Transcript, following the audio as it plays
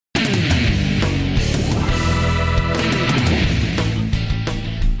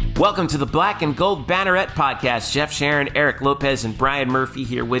Welcome to the Black and Gold Banneret Podcast. Jeff Sharon, Eric Lopez, and Brian Murphy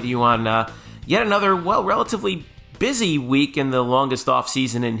here with you on yet another, relatively busy week in the longest off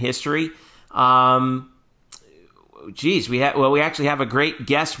season in history. We actually have a great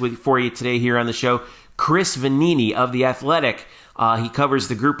guest for you today here on the show, Chris Vannini of The Athletic. He covers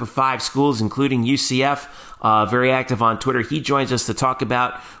the group of 5 schools, including UCF, very active on Twitter. He joins us to talk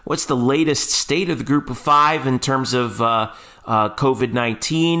about what's the latest state of the group of 5 in terms of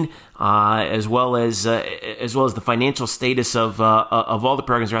COVID-19, as well as the financial status of all the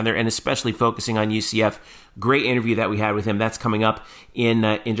programs around there, and especially focusing on UCF. Great interview that we had with him. That's coming up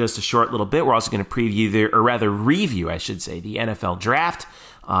in just a short little bit. We're also going to review the NFL draft.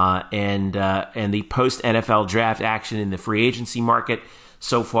 And the post-NFL draft action in the free agency market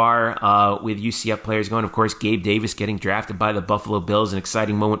so far, with UCF players going. Of course, Gabe Davis getting drafted by the Buffalo Bills, an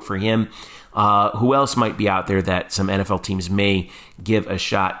exciting moment for him. Who else might be out there that some NFL teams may give a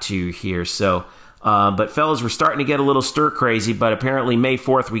shot to here? So, but fellas, we're starting to get a little stir crazy, but apparently May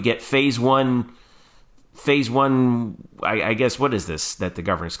 4th we get phase one, I guess, what is this that the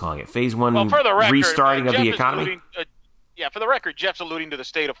governor's calling it? Phase 1 restarting of the economy? For the record, Jeff's alluding to the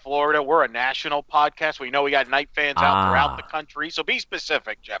state of Florida. We're a national podcast. We know we got night fans out throughout the country. So be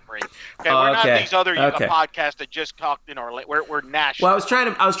specific, Jeffrey. Okay, we're not these other podcasts that just talked in our. We're national. Well, I was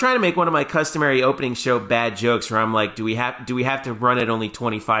trying to make one of my customary opening show bad jokes where I'm like, do we have to run at only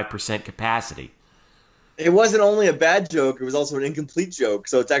 25% capacity? It wasn't only a bad joke; it was also an incomplete joke.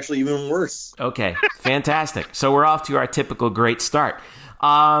 So it's actually even worse. Okay, fantastic. So we're off to our typical great start.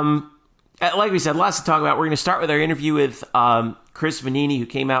 Like we said, lots to talk about. We're going to start with our interview with Chris Vannini, who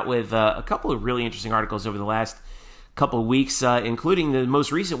came out with a couple of really interesting articles over the last couple of weeks, including the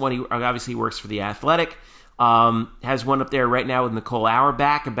most recent one. He obviously works for The Athletic. Has one up there right now with Nicole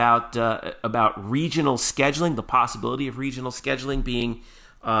Auerbach about regional scheduling, the possibility of regional scheduling being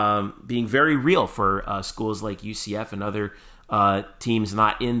very real for schools like UCF and other teams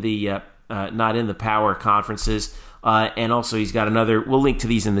not in the power conferences. And also he's got another, we'll link to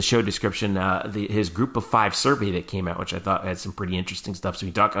these in the show description, his group of 5 survey that came out, which I thought had some pretty interesting stuff. So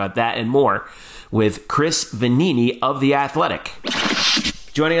we talk about that and more with Chris Vannini of The Athletic.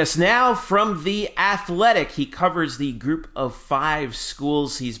 Joining us now from The Athletic, he covers the group of 5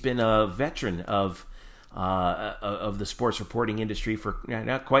 schools. He's been a veteran of the sports reporting industry for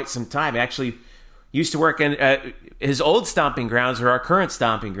not quite some time. Actually used to work in his old stomping grounds, or our current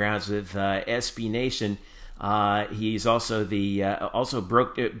stomping grounds, with SB Nation. He's also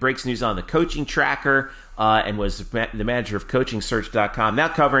breaks news on the Coaching Tracker, and was the manager of CoachingSearch.com. Now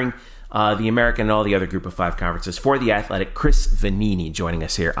covering the American and all the other Group of 5 conferences for The Athletic. Chris Vannini joining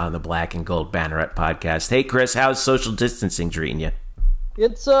us here on the Black and Gold Banneret Podcast. Hey, Chris, how's social distancing treating you?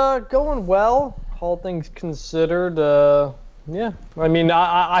 It's going well, all things considered. Yeah, I mean,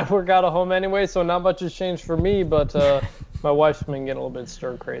 I work out of home anyway, so not much has changed for me, but my wife's been getting a little bit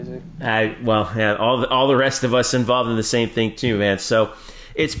stir crazy. All the rest of us involved in the same thing too, man. So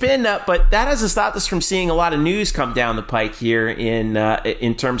it's been, but that hasn't stopped us from seeing a lot of news come down the pike here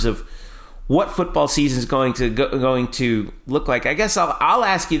in terms of what football season is going to look like. I guess I'll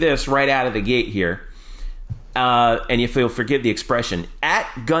ask you this right out of the gate here, and if you'll forgive the expression, at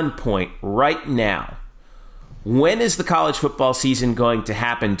gunpoint right now. When is the college football season going to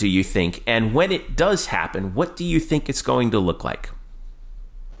happen, do you think? And when it does happen, what do you think it's going to look like?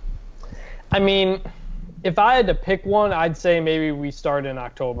 I mean, if I had to pick one, I'd say maybe we start in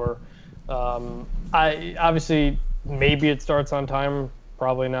October. Obviously, maybe it starts on time,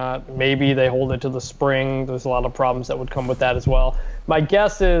 probably not. Maybe they hold it to the spring. There's a lot of problems that would come with that as well. My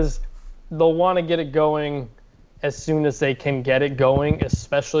guess is they'll want to get it going as soon as they can get it going,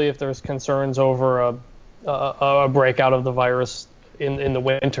 especially if there's concerns over a breakout of the virus in the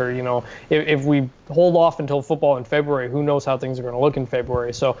winter. You know, if we hold off until football in February, who knows how things are going to look in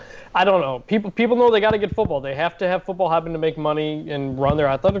February. So I don't know. People know they got to get football. They have to have football happen to make money and run their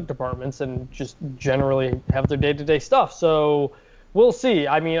athletic departments and just generally have their day-to-day stuff. So we'll see.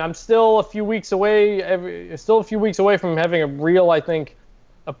 I mean, I'm still a few weeks away from having a real, I think,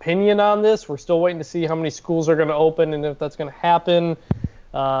 opinion on this. We're still waiting to see how many schools are going to open and if that's going to happen.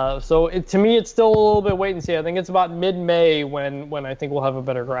 To me, it's still a little bit wait and see. I think it's about mid-May when I think we'll have a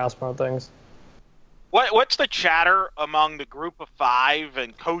better grasp on things. What's the chatter among the group of 5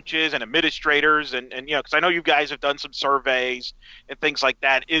 and coaches and administrators and you know, because I know you guys have done some surveys and things like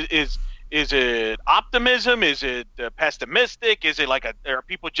that. Is it optimism? Is it pessimistic? Is it are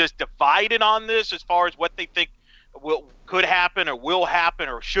people just divided on this as far as what they think could happen or will happen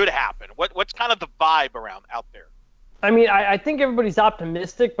or should happen? What's kind of the vibe around out there? I mean, I think everybody's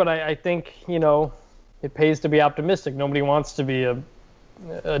optimistic, but I think, you know, it pays to be optimistic. Nobody wants to be a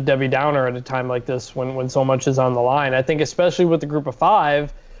a Debbie Downer at a time like this when so much is on the line. I think especially with the group of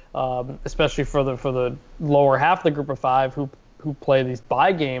five, especially for the lower half of the group of five who play these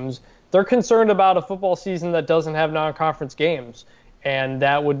bye games, they're concerned about a football season that doesn't have non-conference games, and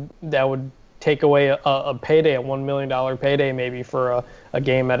that would take away a payday, a $1 million payday maybe for a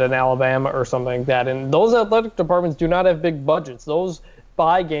game at an Alabama or something like that. And those athletic departments do not have big budgets. Those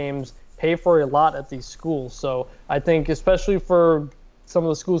bye games pay for a lot at these schools. So I think especially for some of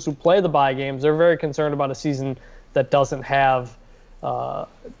the schools who play the bye games, they're very concerned about a season that doesn't have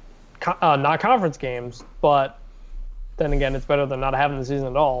non-conference games. But then again, it's better than not having the season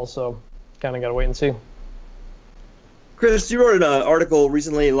at all. So kind of got to wait and see. Chris, you wrote an article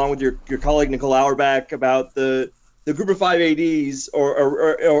recently along with your colleague Nicole Auerbach about the group of five ADs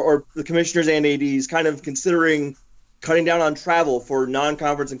or the commissioners and ADs kind of considering cutting down on travel for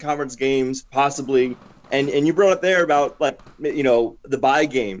non-conference and conference games possibly. And you brought up there about the bye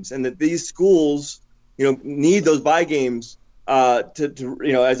games and that these schools, need those bye games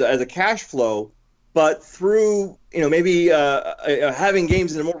to as a cash flow, but through, maybe having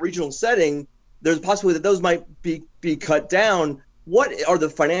games in a more regional setting, there's a possibility that those might be cut down. What are the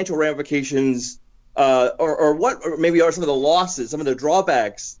financial ramifications, or what maybe are some of the losses, some of the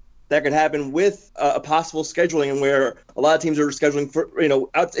drawbacks that could happen with a possible scheduling, and where a lot of teams are scheduling for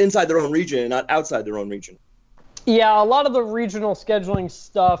inside their own region and not outside their own region? Yeah, a lot of the regional scheduling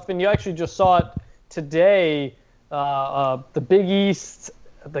stuff, and you actually just saw it today. The Big East,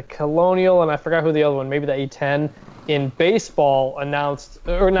 the Colonial, and I forgot who the other one, maybe the A10. In baseball but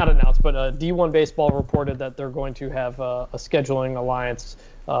D1 baseball reported that they're going to have a scheduling alliance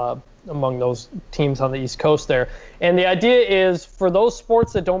among those teams on the East Coast there. And the idea is for those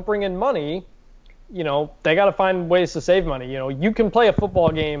sports that don't bring in money, they got to find ways to save money. You can play a football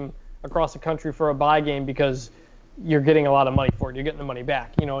game across the country for a bye game because you're getting a lot of money for it. You're getting the money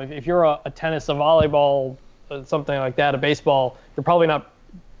back. If you're a tennis, a volleyball, something like that, a baseball, you're probably not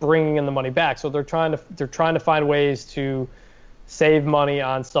bringing in the money back. So they're trying to find ways to save money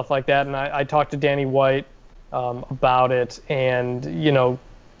on stuff like that. And I talked to Danny White about it, and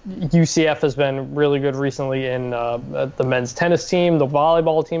UCF has been really good recently in the men's tennis team. The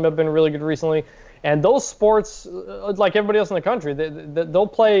volleyball team have been really good recently. And those sports, like everybody else in the country, they'll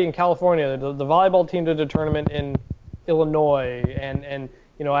play in California. The volleyball team did a tournament in Illinois, and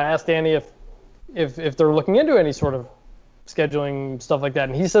I asked Danny if they're looking into any sort of scheduling stuff like that,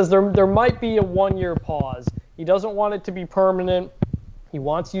 and he says there might be a 1-year pause. He doesn't want it to be permanent. He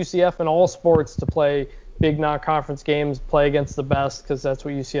wants UCF in all sports to play big non-conference games, play against the best, because that's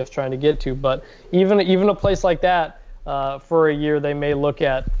what UCF's trying to get to. But even a place like that, for a year, they may look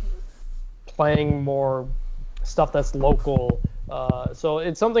at playing more stuff that's local. So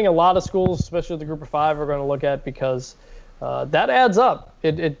it's something a lot of schools, especially the group of five, are going to look at, because that adds up.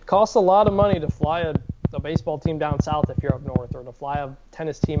 It costs a lot of money to fly a baseball team down south if you're up north, or to fly a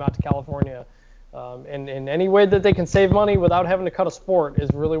tennis team out to California. And in any way that they can save money without having to cut a sport is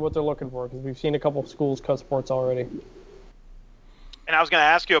really what they're looking for, because we've seen a couple of schools cut sports already. And I was going to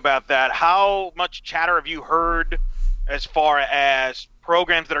ask you about that. How much chatter have you heard as far as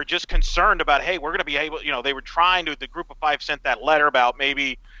programs that are just concerned about, hey, we're going to be able, they were trying to, the group of five sent that letter about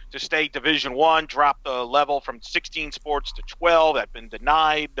maybe to stay Division I, drop the level from 16 sports to 12. That's been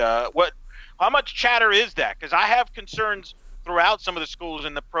denied. How much chatter is that? Because I have concerns throughout some of the schools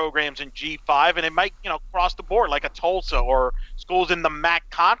in the programs in G5, and it might, cross the board, like a Tulsa or schools in the MAC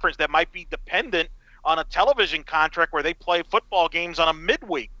conference that might be dependent on a television contract where they play football games on a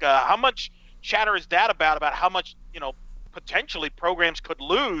midweek. How much chatter is that about how much, potentially programs could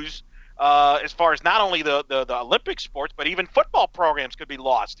lose as far as not only the Olympic sports, but even football programs could be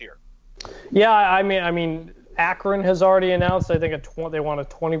lost here? Yeah, I mean, Akron has already announced, I think, they want a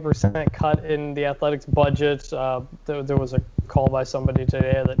 20% cut in the athletics budget. There was a call by somebody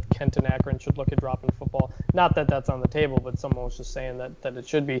today that Kent and Akron should look at dropping football. Not that that's on the table, but someone was just saying that it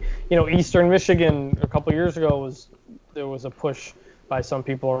should be. Eastern Michigan a couple years ago there was a push by some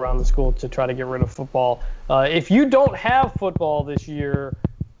people around the school to try to get rid of football. If you don't have football this year,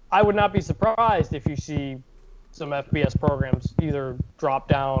 I would not be surprised if you see some FBS programs either drop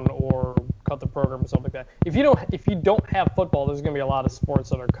down or cut the program or something like that. If you don't have football, there's going to be a lot of sports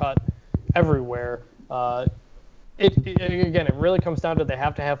that are cut everywhere. It really comes down to they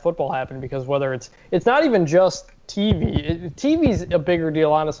have to have football happen, because whether it's not even just TV. TV's a bigger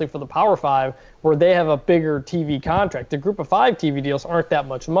deal, honestly, for the Power Five, where they have a bigger TV contract. The Group of Five TV deals aren't that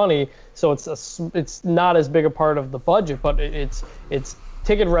much money, so it's not as big a part of the budget, but it's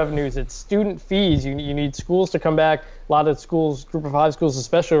ticket revenues, it's student fees. You need schools to come back. A lot of schools, group of 5 schools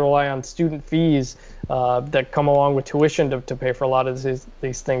especially, rely on student fees that come along with tuition to pay for a lot of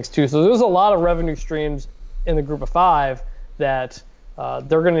these things too. So there's a lot of revenue streams in the group of 5 that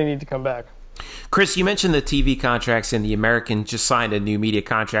they're going to need to come back. Chris, you mentioned the TV contracts, and the American just signed a new media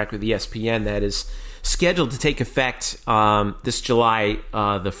contract with ESPN that is scheduled to take effect this July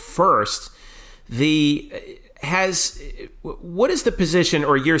the 1st. What is the position,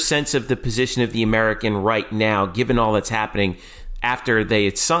 or your sense of the position of the American right now, given all that's happening after they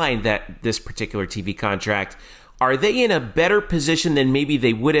had signed this particular TV contract? Are they in a better position than maybe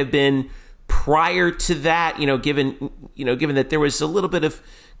they would have been prior to that? Given that there was a little bit of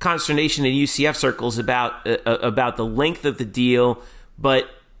consternation in UCF circles about the length of the deal, but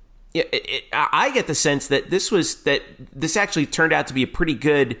I get the sense that this actually turned out to be a pretty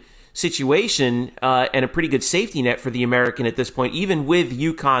good situation and a pretty good safety net for the American at this point, even with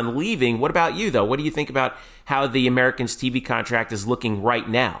UConn leaving. What about you, though? What do you think about how the American's TV contract is looking right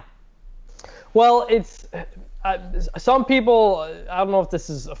now? Well, it's some people, I don't know if this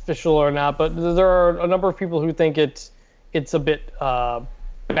is official or not, but there are a number of people who think it's a bit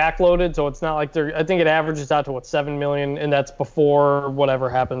backloaded, so it's not like I think it averages out to $7 million, and that's before whatever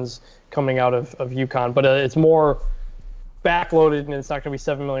happens coming out of UConn. But it's more backloaded, and it's not going to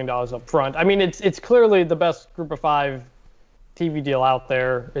be $7 million up front. I mean, it's clearly the best group of 5 TV deal out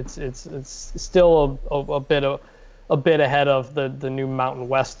there. It's still a bit ahead of the new Mountain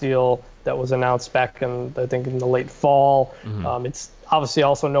West deal that was announced back in the late fall. Mm-hmm. It's obviously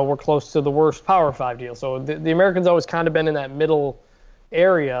also nowhere close to the worst Power 5 deal. So the Americans always kind of been in that middle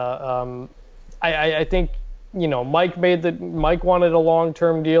area. I think Mike wanted a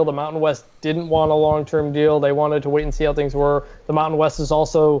long-term deal. The Mountain West didn't want a long-term deal. They wanted to wait and see how things were. The Mountain West is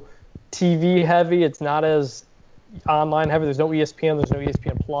also TV heavy. It's not as online heavy. There's no ESPN. There's no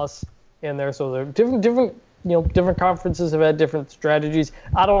ESPN Plus in there. So they're different conferences have had different strategies.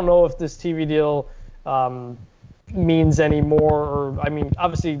 I don't know if this TV deal means any more. Or I mean,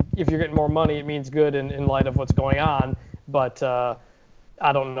 obviously, if you're getting more money, it means good in light of what's going on. But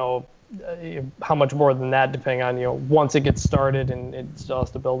I don't know how much more than that, depending on once it gets started and it still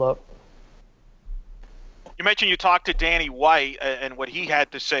has to build up. You mentioned you talked to Danny White and what he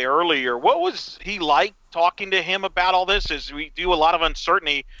had to say earlier. What was he like talking to him about all this? As we do a lot of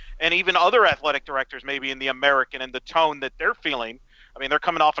uncertainty, and even other athletic directors maybe in the American, and the tone that they're feeling. I mean, they're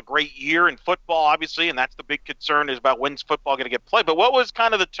coming off a great year in football, obviously, and that's the big concern is about when's football going to get played. But what was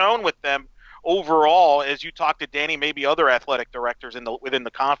kind of the tone with them overall as you talked to Danny, maybe other athletic directors within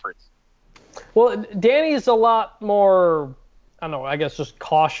the conference? Well, Danny's a lot more, I don't know, I guess just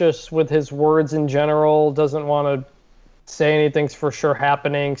cautious with his words in general, doesn't want to say anything's for sure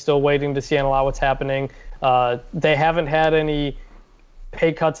happening, still waiting to see on a lot what's happening. They haven't had any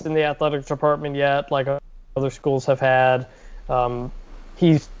pay cuts in the athletics department yet, like other schools have had.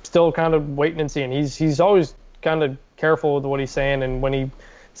 He's still kind of waiting and seeing. He's always kind of careful with what he's saying, and when he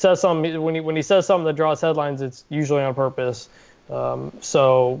says something, when he says something that draws headlines, it's usually on purpose.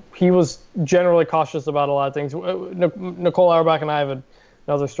 So he was generally cautious about a lot of things. Nicole Auerbach and I have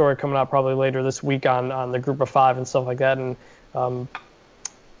another story coming out probably later this week on the group of 5 and stuff like that, and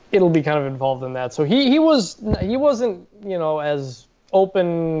it'll be kind of involved in that. So he wasn't as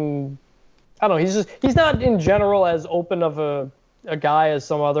open. I don't know. He's not in general as open of a guy as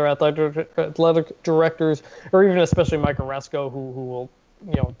some other athletic directors, or even especially Mike Oresco, who will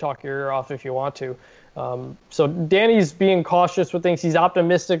talk your ear off if you want to. So Danny's being cautious with things. He's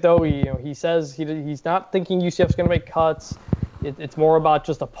optimistic, though. He says he's not thinking UCF's going to make cuts. It's more about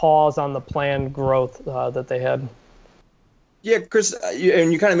just a pause on the planned growth that they had. Yeah, Chris,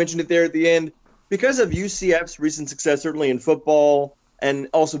 and you kind of mentioned it there at the end. Because of UCF's recent success, certainly in football, and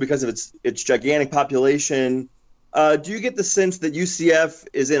also because of its gigantic population, do you get the sense that UCF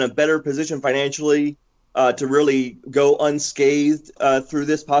is in a better position financially to really go unscathed through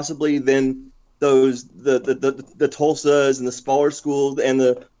this possibly than the Tulsas and the smaller schools and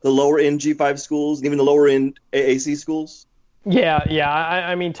the lower end G5 schools and even the lower end AAC schools? Yeah.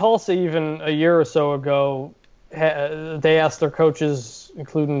 I mean, Tulsa, even a year or so ago, they asked their coaches,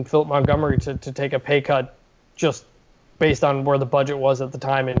 including Philip Montgomery, to take a pay cut just based on where the budget was at the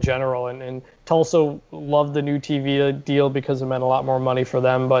time in general. And Tulsa loved the new TV deal because it meant a lot more money for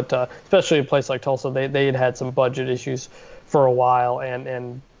them. But especially a place like Tulsa, they had some budget issues for a while,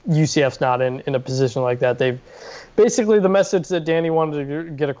 and UCF's not in a position like that. They've basically, the message that Danny wanted to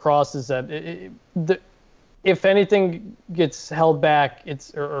get across is that if anything gets held back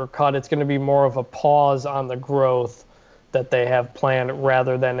or cut, it's going to be more of a pause on the growth that they have planned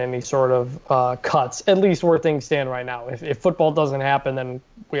rather than any sort of cuts, at least where things stand right now. If football doesn't happen, then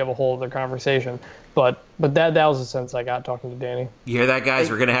we have a whole other conversation. But that was the sense I got talking to Danny. You hear that, guys?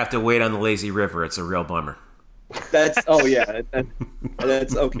 We're going to have to wait on the lazy river. It's a real bummer. That's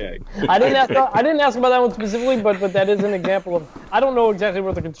that's okay. I didn't ask about that one specifically, but that is an example of. I don't know exactly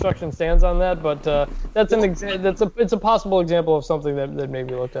where the construction stands on that, but it's a possible example of something that may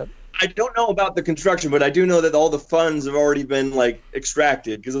be looked at. I don't know about the construction, but I do know that all the funds have already been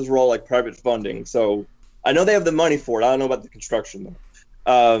extracted because those were all private funding. So I know they have the money for it. I don't know about the construction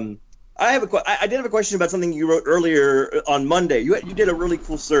though. I did have a question about something you wrote earlier on Monday. You did a really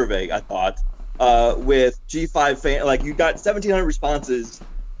cool survey, I thought. With G5 fan, you got 1,700 responses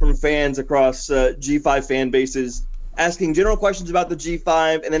from fans across G5 fan bases, asking general questions about the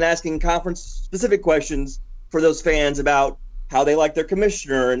G5, and then asking conference-specific questions for those fans about how they like their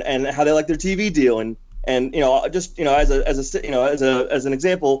commissioner and how they like their TV deal, and as an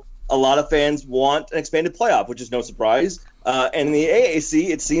example, a lot of fans want an expanded playoff, which is no surprise. And in the AAC,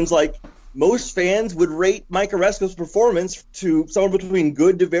 it seems like most fans would rate Mike Aresco's performance to somewhere between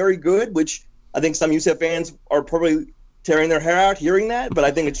good to very good, which I think some UCF fans are probably tearing their hair out hearing that, but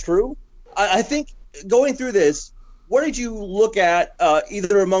I think it's true. I think going through this, what did you look at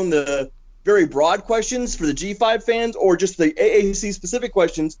either among the very broad questions for the G5 fans or just the AAC specific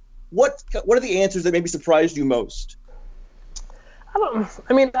questions? What are the answers that maybe surprised you most? I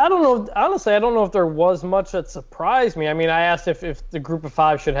don't know. Honestly, I don't know if there was much that surprised me. I mean, I asked if the group of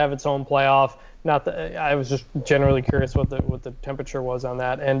five should have its own playoff. I was just generally curious what the temperature was on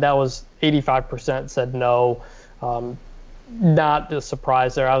that, and that was 85% said no. Not a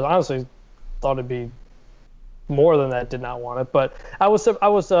surprise there. I was honestly thought it'd be more than that. Did not want it, but I don't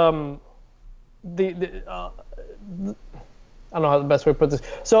know how the best way to put this.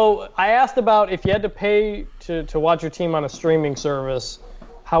 So I asked about if you had to pay to watch your team on a streaming service,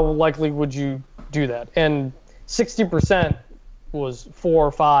 how likely would you do that? And 60% was 4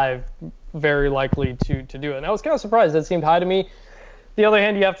 or 5 very likely to do it. And I was kind of surprised. That seemed high to me. The other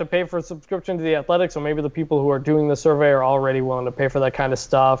hand, you have to pay for a subscription to The Athletic, so maybe the people who are doing the survey are already willing to pay for that kind of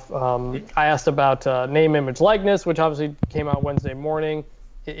stuff. I asked about name, image, likeness, which obviously came out Wednesday morning.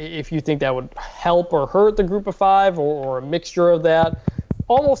 If you think that would help or hurt the group of five or a mixture of that.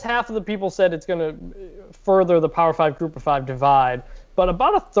 Almost half of the people said it's going to further the Power 5 group of 5 divide, but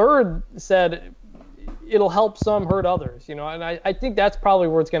about a third said it'll help some, hurt others, and I think that's probably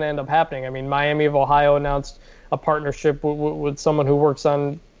where it's going to end up happening. I mean, Miami of Ohio announced a partnership with someone who works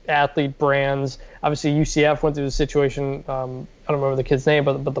on athlete brands. Obviously, UCF went through the situation, I don't remember the kid's name,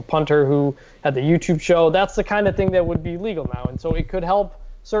 but the punter who had the YouTube show, that's the kind of thing that would be legal now. And so it could help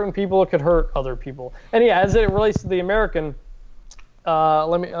certain people, it could hurt other people. And yeah, as it relates to the American,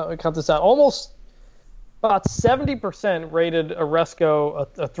 let me count this out. Almost about 70% rated Aresco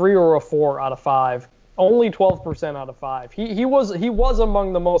a 3 or a 4 out of 5. Only 12% out of 5. He was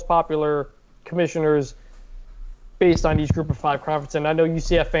among the most popular commissioners based on each group of 5 conference. And I know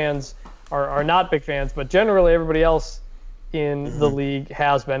UCF fans are not big fans, but generally everybody else in the league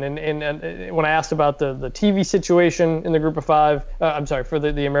has been. And when I asked about the TV situation in the group of 5, for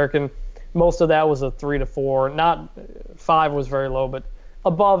the American, most of that was a 3 to 4. Not 5 was very low, but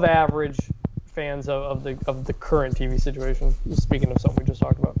above average fans of the current TV situation. Speaking of something we just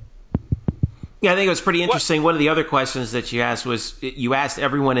talked about. Yeah, I think it was pretty interesting. One of the other questions that you asked was you asked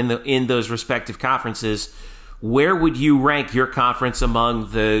everyone in those respective conferences, where would you rank your conference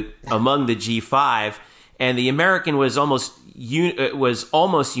among the G5? And the American was almost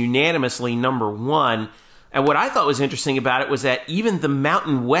unanimously number 1. And what I thought was interesting about it was that even the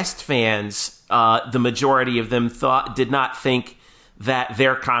Mountain West fans, the majority of them did not think that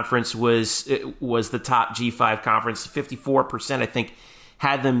their conference was the top G5 conference. 54%, I think,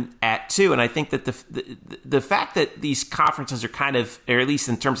 had them at 2. And I think that the fact that these conferences are kind of, or at least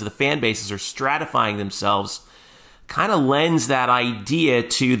in terms of the fan bases, are stratifying themselves, kind of lends that idea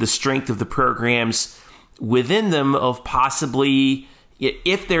to the strength of the programs within them of possibly,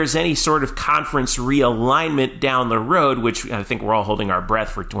 if there's any sort of conference realignment down the road, which I think we're all holding our breath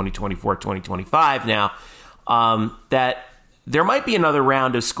for 2024, 2025 now, that there might be another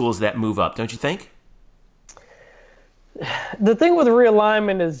round of schools that move up, don't you think? The thing with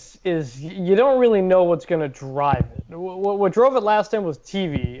realignment is you don't really know what's going to drive it. What drove it last time was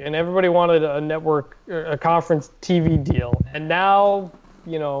TV, and everybody wanted a network, a conference TV deal. And now,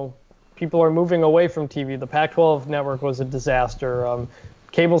 people are moving away from TV. The Pac-12 network was a disaster.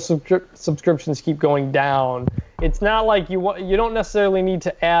 cable subscriptions keep going down. It's not like you don't necessarily need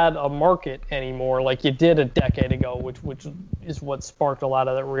to add a market anymore like you did a decade ago, which is what sparked a lot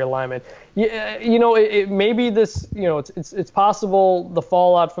of that realignment. Maybe this, it's possible the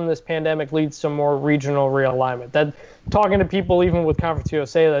fallout from this pandemic leads to more regional realignment. That, talking to people even with Conference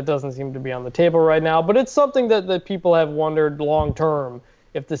USA, that doesn't seem to be on the table right now, but it's something that people have wondered long term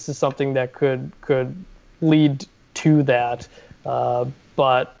if this is something that could lead to that.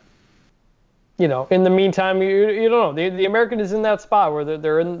 But in the meantime, you don't know. The American is in that spot where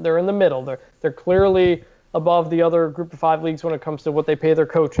they're in the middle. They're clearly above the other Group of 5 leagues when it comes to what they pay their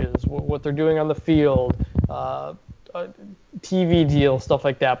coaches, what they're doing on the field, TV deals, stuff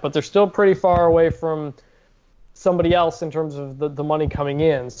like that. But they're still pretty far away from somebody else in terms of the money coming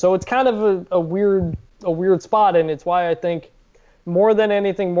in. So it's kind of a weird spot, and it's why I think more than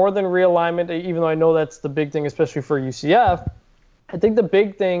anything, more than realignment, even though I know that's the big thing, especially for UCF, I think the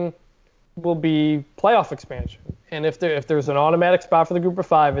big thing will be playoff expansion. And if there's an automatic spot for the Group of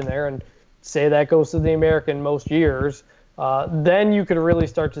 5 in there, and say that goes to the American most years, then you could really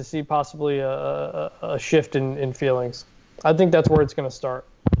start to see possibly a shift in feelings. I think that's where it's going to start.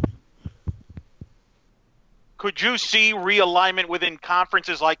 Could you see realignment within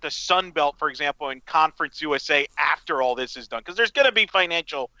conferences like the Sun Belt, for example, in Conference USA after all this is done? Because there's going to be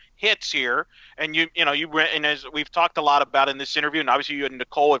financial hits here, and and as we've talked a lot about in this interview, and obviously you and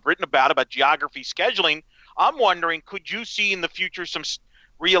Nicole have written about geography scheduling. I'm wondering, could you see in the future some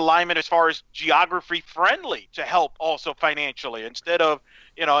realignment as far as geography friendly to help also financially, instead of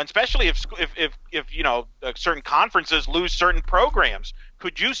and especially if certain conferences lose certain programs?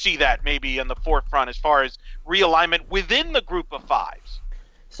 Could you see that maybe in the forefront as far as realignment within the Group of 5s?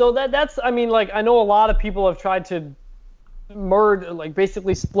 So that's I know a lot of people have tried to merge,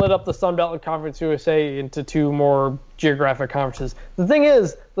 basically split up the Sun Belt and Conference USA into two more geographic conferences. The thing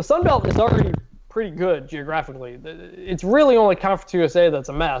is, the Sun Belt is already pretty good geographically. It's really only Conference USA that's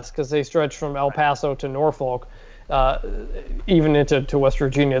a mess, because they stretch from El Paso to Norfolk, even into West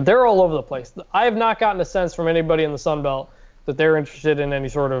Virginia. They're all over the place. I have not gotten a sense from anybody in the Sun Belt that they're interested in any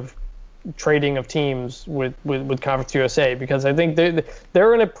sort of trading of teams with Conference USA, because I think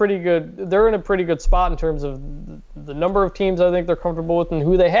they're in a pretty good spot in terms of the number of teams I think they're comfortable with and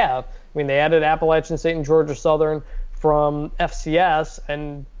who they have. They added Appalachian State and Georgia Southern from FCS,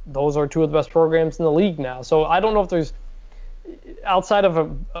 and those are two of the best programs in the league now. So I don't know if there's, outside of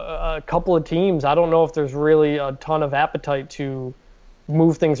a couple of teams, I don't know if there's really a ton of appetite to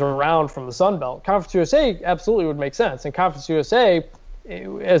move things around from the Sun Belt. Conference USA absolutely would make sense. And Conference USA,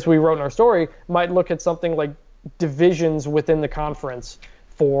 as we wrote in our story, might look at something like divisions within the conference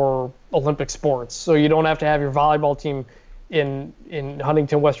for Olympic sports. So you don't have to have your volleyball team in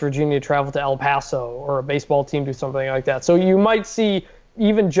Huntington, West Virginia, travel to El Paso, or a baseball team do something like that. So you might see,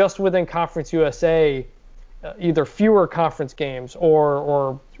 even just within Conference USA, either fewer conference games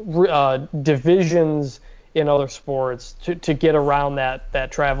or divisions in other sports to get around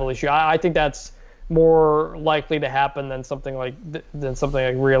that travel issue. I think that's more likely to happen than something like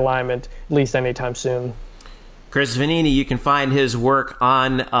realignment, at least anytime soon. Chris Vannini, you can find his work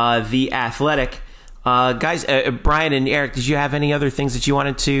on The Athletic. Guys, Brian and Eric, did you have any other things that you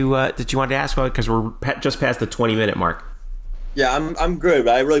wanted to ask about? Because we're just past the 20-minute mark. Yeah, I'm good.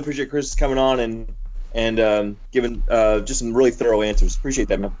 I really appreciate Chris coming on and giving just some really thorough answers. Appreciate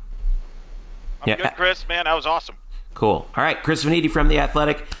that, man. I'm good, Chris. Man, that was awesome. Cool. All right, Chris Vannini from The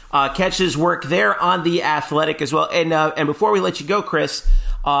Athletic. Catch his work there on The Athletic as well. And before we let you go, Chris,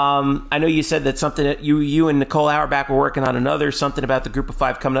 I know you said that something that you and Nicole Auerbach were working on something about the Group of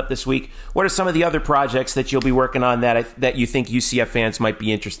 5 coming up this week. What are some of the other projects that you'll be working on that you think UCF fans might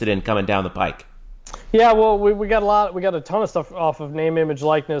be interested in coming down the pike? Yeah, well, we got a ton of stuff off of Name, Image,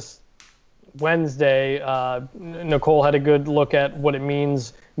 Likeness Wednesday. Nicole had a good look at what it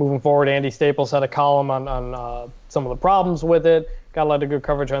means moving forward. Andy Staples had a column on some of the problems with it. Got a lot of good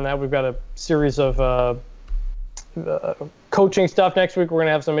coverage on that. We've got a series of coaching stuff next week. We're going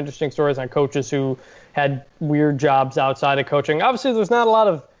to have some interesting stories on coaches who had weird jobs outside of coaching. Obviously, there's not a lot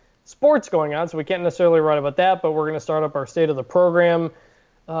of sports going on, so we can't necessarily write about that, but we're going to start up our State of the Program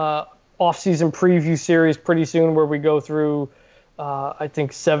off-season preview series pretty soon, where we go through I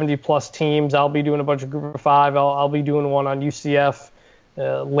think 70-plus teams. I'll be doing a bunch of Group of 5. I'll be doing one on UCF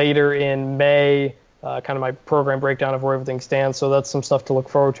later in May, kind of my program breakdown of where everything stands. So that's some stuff to look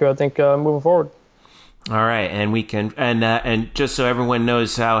forward to, I think, moving forward. All right, and we can and just so everyone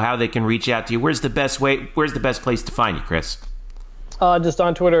knows how they can reach out to you, where's the best place to find you, Chris? Just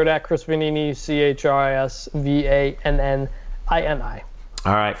on Twitter at Chris Vannini, ChrisVannini.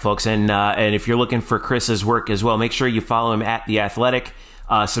 All right, folks, and if you're looking for Chris's work as well, make sure you follow him at The Athletic.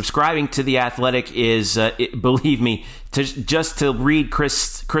 Subscribing to The Athletic is, believe me, just to read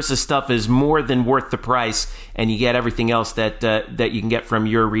Chris's stuff is more than worth the price, and you get everything else that you can get from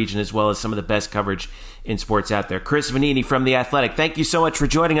your region, as well as some of the best coverage in sports out there. Chris Vannini from The Athletic, thank you so much for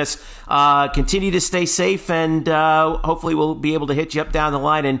joining us. Continue to stay safe, and hopefully we'll be able to hit you up down the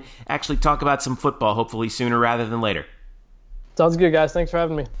line and actually talk about some football, hopefully sooner rather than later. Sounds good, guys. Thanks for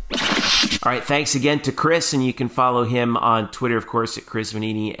having me. All right, thanks again to Chris, and you can follow him on Twitter, of course, at Chris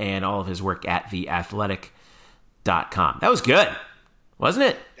Vannini, and all of his work at theathletic.com. That was good, wasn't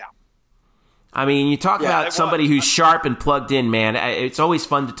it? Yeah. I mean, you talk about somebody who's sharp and plugged in, man. It's always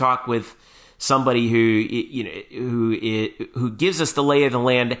fun to talk with somebody who gives us the lay of the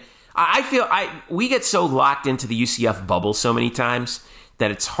land. I feel we get so locked into the UCF bubble so many times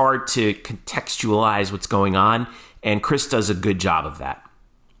that it's hard to contextualize what's going on, and Chris does a good job of that.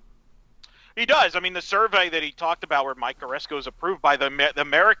 He does. I mean, the survey that he talked about where Mike Oresco is approved by the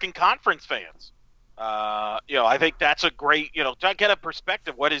American Conference fans. I think that's a great, to get a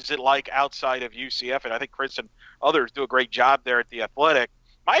perspective. What is it like outside of UCF? And I think Chris and others do a great job there at The Athletic.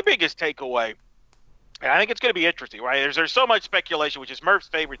 My biggest takeaway, and I think it's going to be interesting, right? There's so much speculation, which is Murph's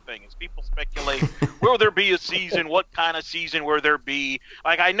favorite thing, is people speculate, will there be a season? What kind of season will there be?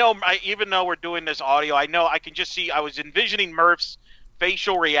 Like, even though we're doing this audio, I can just see, I was envisioning Murph's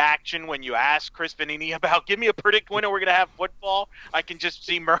facial reaction when you ask Chris Vannini about, give me a predict when we're going to have football. I can just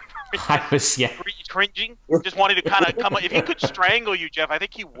see Murph cringing, just wanting to kind of come up. If he could strangle you, Jeff, I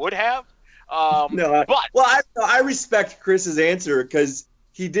think he would have. I respect Chris's answer, because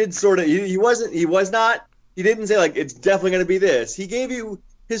he did sort of, he didn't say like, it's definitely going to be this. He gave you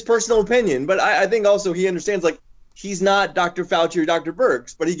his personal opinion, but I think also he understands, like, he's not Dr. Fauci or Dr.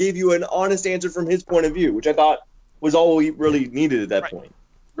 Birx, but he gave you an honest answer from his point of view, which I thought was all we really needed at that point.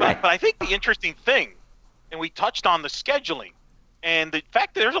 Right, but I think the interesting thing, and we touched on the scheduling, and the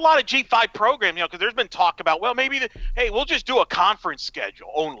fact that there's a lot of G5 programs, because there's been talk about, well, maybe, we'll just do a conference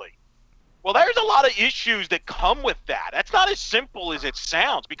schedule only. Well, there's a lot of issues that come with that. That's not as simple as it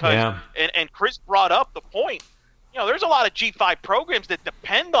sounds, because, and Chris brought up the point, there's a lot of G5 programs that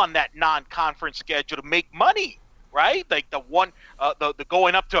depend on that non-conference schedule to make money. Right, like the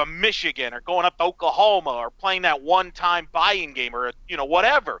going up to a Michigan or going up to Oklahoma or playing that one-time buy-in game or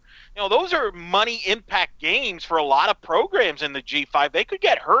whatever. Those are money impact games for a lot of programs in the G5. They could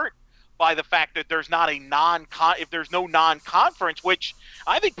get hurt by the fact that there's not if there's no non-conference, which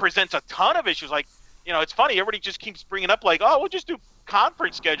I think presents a ton of issues. Like, it's funny, everybody just keeps bringing up like, oh, we'll just do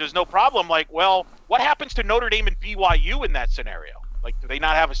conference schedules, no problem. Like, well, what happens to Notre Dame and BYU in that scenario? Like, do they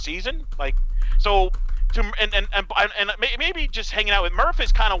not have a season? Like, so. And maybe just hanging out with Murph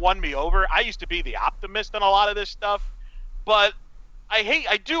has kind of won me over. I used to be the optimist on a lot of this stuff, but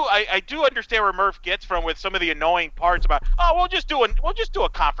I do understand where Murph gets from with some of the annoying parts about, oh, we'll just do a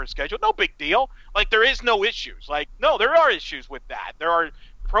conference schedule, no big deal. Like, there is no issues. Like, no, there are issues with that. There are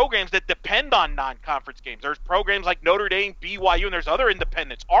programs that depend on non-conference games. There's programs like Notre Dame, BYU, and there's other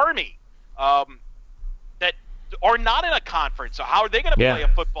independents, Army, that are not in a conference. So how are they going to play a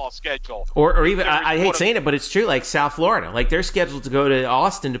football schedule? Or even, I hate saying it, but it's true, like South Florida. Like, they're scheduled to go to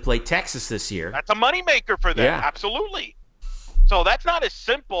Austin to play Texas this year. That's a moneymaker for them. Yeah. Absolutely. So that's not as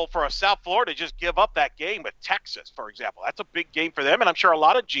simple for a South Florida to just give up that game with Texas, for example. That's a big game for them, and I'm sure a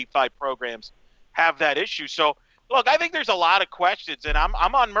lot of G5 programs have that issue. So, look, I think there's a lot of questions, and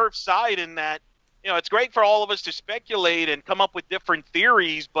I'm on Murph's side in that, it's great for all of us to speculate and come up with different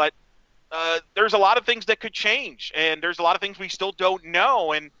theories, but there's a lot of things that could change, and there's a lot of things we still don't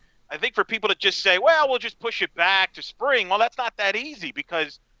know. And I think for people to just say, well, we'll just push it back to spring, well, that's not that easy,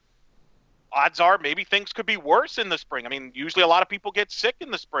 because odds are maybe things could be worse in the spring. I mean, usually a lot of people get sick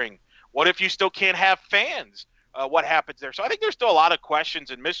in the spring. What if you still can't have fans? What happens there? So I think there's still a lot of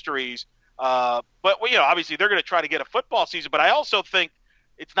questions and mysteries. But, obviously they're going to try to get a football season. But I also think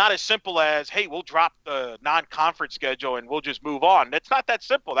it's not as simple as, hey, we'll drop the non-conference schedule and we'll just move on. It's not that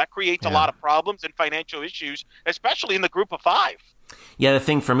simple. That creates a lot of problems and financial issues, especially in the group of five. Yeah, the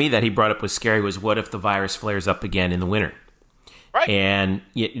thing for me that he brought up was scary was, what if the virus flares up again in the winter? Right. And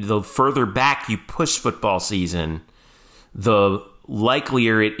the further back you push football season, the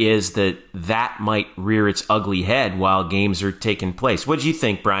likelier it is that might rear its ugly head while games are taking place. What do you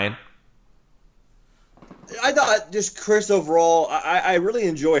think, Brian? I thought just Chris overall, I really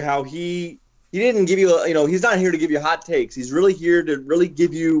enjoy how he didn't give you, he's not here to give you hot takes. He's really here to really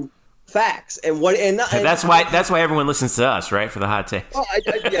give you facts and that's why everyone listens to us, right? For the hot takes. Well,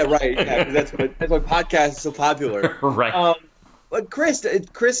 yeah, right. Yeah, that's why podcast is so popular. Right. But Chris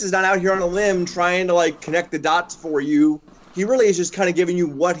is not out here on a limb trying to connect the dots for you. He really is just kind of giving you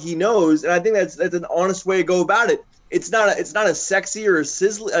what he knows, and I think that's an honest way to go about it. it's not as sexy or as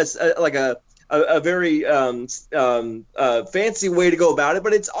sizzling as like a very fancy way to go about it,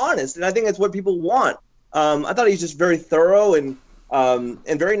 but it's honest, and I think that's what people want. I thought he's just very thorough and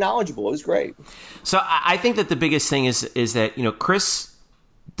very knowledgeable. It was great. So I think that the biggest thing is that, Chris,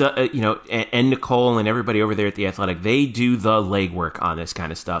 and Nicole and everybody over there at The Athletic, they do the legwork on this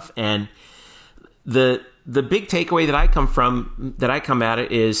kind of stuff. And the big takeaway that I come at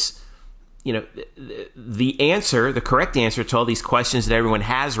it is, the correct answer to all these questions that everyone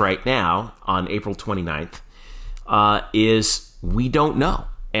has right now on April 29th is we don't know.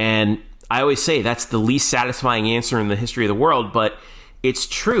 And I always say that's the least satisfying answer in the history of the world, but it's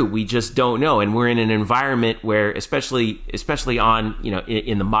true. We just don't know. And we're in an environment where, especially on,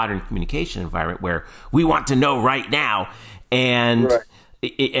 in the modern communication environment, where we want to know right now. And, right.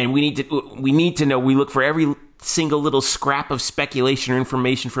 And we need to know. We look for every single little scrap of speculation or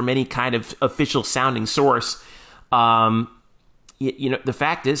information from any kind of official sounding source. The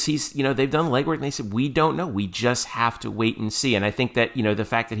fact is they've done legwork and they said, we don't know. We just have to wait and see. And I think that, the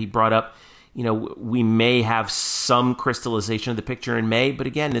fact that he brought up, we may have some crystallization of the picture in May, but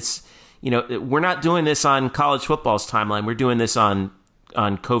again, it's, we're not doing this on college football's timeline. We're doing this on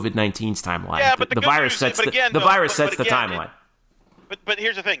COVID-19's timeline. Yeah, but the virus sets the timeline. But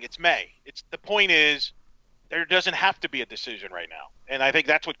here's the thing. It's May. The point is there doesn't have to be a decision right now. And I think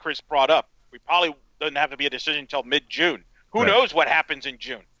that's what Chris brought up. We probably doesn't have to be a decision until mid-June. Who knows what happens in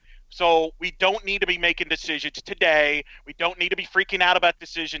June? So we don't need to be making decisions today. We don't need to be freaking out about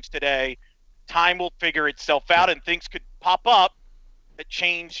decisions today. Time will figure itself out, and things could pop up that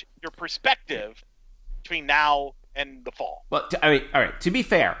change your perspective between now and the fall. Well, all right. To be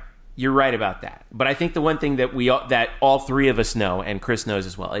fair, you're right about that. But I think the one thing that all three of us know, and Chris knows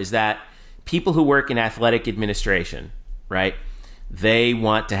as well, is that people who work in athletic administration, right? They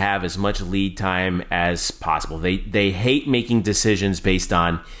want to have as much lead time as possible. They hate making decisions based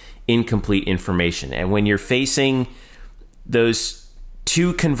on incomplete information. And when you're facing those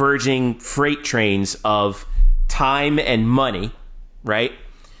two converging freight trains of time and money, right?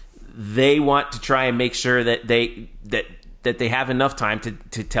 They want to try and make sure that they have enough time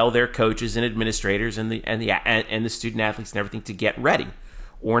to tell their coaches and administrators and the student athletes and everything to get ready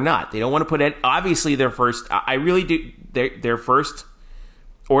or not. They don't want to put it. Obviously, their first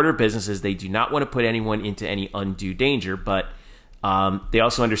order of business is they do not want to put anyone into any undue danger, but they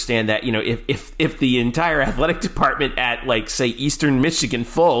also understand that, if the entire athletic department at, like, say, Eastern Michigan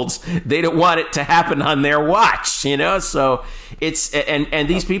folds, they don't want it to happen on their watch, So it's and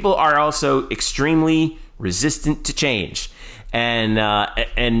these people are also extremely resistant to change,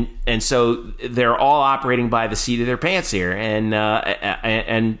 and so they're all operating by the seat of their pants here, and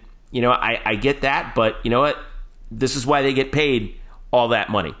I get that, but you know what? This is why they get paid all that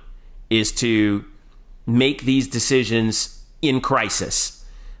money, is to make these decisions in crisis.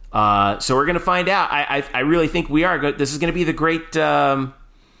 So we're going to find out. I really think we are. This is going to be the great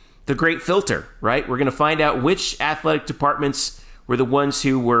filter, right? We're going to find out which athletic departments were the ones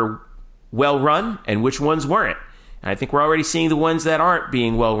who were well run and which ones weren't. And I think we're already seeing the ones that aren't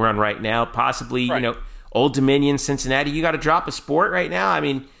being well run right now. Possibly, right. Old Dominion, Cincinnati. You got to drop a sport right now. I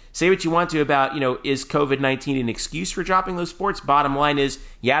mean, say what you want to about, is COVID-19 an excuse for dropping those sports? Bottom line is,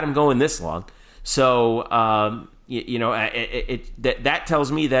 you had them going this long. So, that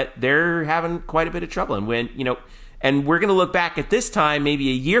tells me that they're having quite a bit of trouble. And when, and we're going to look back at this time maybe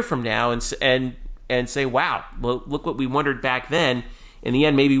a year from now and say, wow, well, look what we wondered back then. In the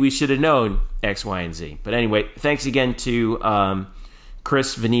end, maybe we should have known X, Y, and Z. But anyway, thanks again to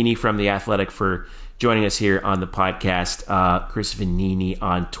Chris Vannini from The Athletic for joining us here on the podcast. Chris Vannini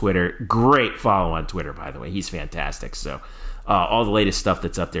on Twitter. Great follow on Twitter, by the way. He's fantastic. So all the latest stuff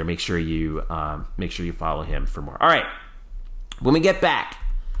that's up there, make sure you follow him for more. All right. When we get back,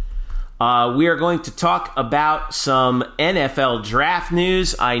 we are going to talk about some NFL draft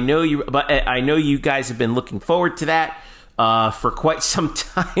news. I know you guys have been looking forward to that for quite some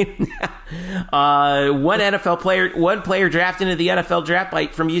time now. One player drafted into the NFL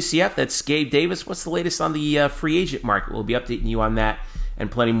draft from UCF. That's Gabe Davis. What's the latest on the free agent market? We'll be updating you on that and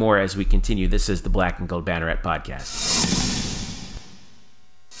plenty more as we continue. This is the Black and Gold Banneret podcast.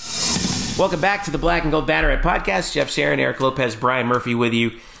 Welcome back to the Black and Gold Banneret podcast. Jeff Sharon, Eric Lopez, Brian Murphy with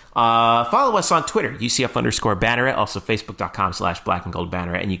you. Follow us on Twitter, UCF_Banneret, also Facebook.com/Black and Gold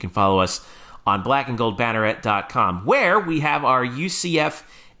Banneret, and you can follow us on blackandgoldbanneret.com, where we have our UCF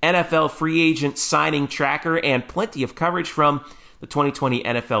NFL free agent signing tracker and plenty of coverage from the 2020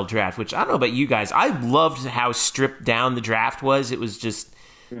 NFL draft, which I don't know about you guys. I loved how stripped down the draft was. It was just,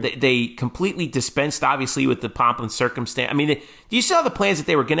 they completely dispensed, obviously, with the pomp and circumstance. I mean, do you saw the plans that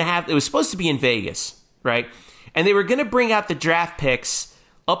they were going to have? It was supposed to be in Vegas, right? and they were going to bring out the draft picks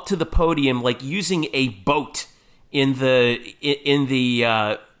up to the podium, like using a boat on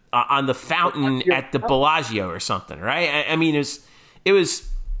the fountain at the Bellagio or something, right? I mean, it was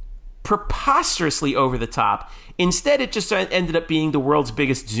preposterously over the top. Instead, it just ended up being the world's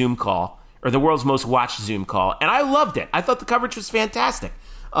biggest Zoom call, or the world's most watched Zoom call, and I loved it. I thought the coverage was fantastic.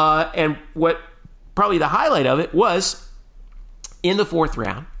 And what probably the highlight of it was in the 4th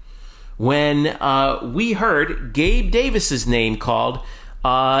round when we heard Gabe Davis's name called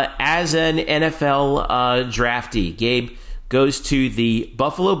as an NFL draftee. Gabe goes to the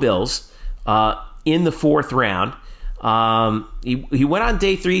Buffalo Bills in the 4th round. He went on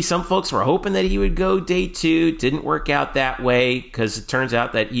day 3. Some folks were hoping that he would go day 2. Didn't work out that way because it turns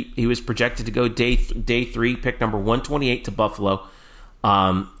out that he was projected to go day 3, pick number 128 to Buffalo,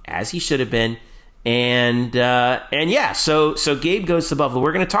 as he should have been. And yeah, so Gabe goes to Buffalo.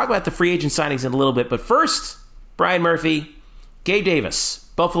 We're going to talk about the free agent signings in a little bit, but first, Brian Murphy, Gabe Davis,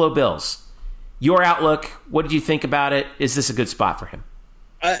 Buffalo Bills. Your outlook, what did you think about it? Is this a good spot for him?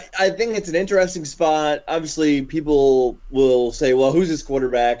 I think it's an interesting spot. Obviously, people will say, well, who's his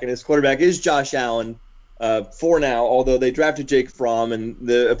quarterback? And his quarterback is Josh Allen for now, although they drafted Jake Fromm, and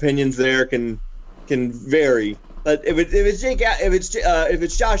the opinions there can vary. But if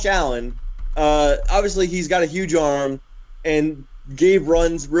it's Josh Allen, obviously he's got a huge arm, and Gabe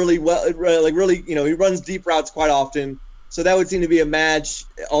runs really well. He runs deep routes quite often. So that would seem to be a match,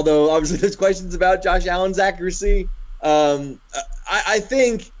 although obviously there's questions about Josh Allen's accuracy. I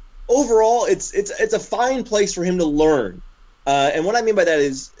think overall it's a fine place for him to learn. And what I mean by that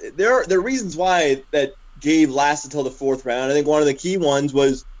is there are reasons why that Gabe lasted until the 4th round. I think one of the key ones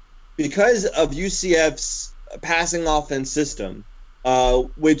was because of UCF's passing offense system,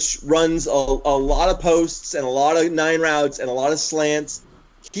 which runs a lot of posts and a lot of 9 routes and a lot of slants.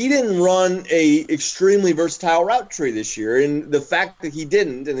 He didn't run a extremely versatile route tree this year, and the fact that he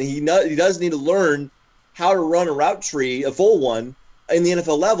didn't, and he does need to learn how to run a route tree, a full one, in the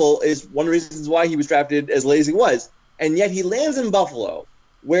NFL level, is one of the reasons why he was drafted as late as he was. And yet he lands in Buffalo,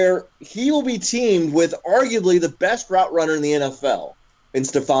 where he will be teamed with arguably the best route runner in the NFL, in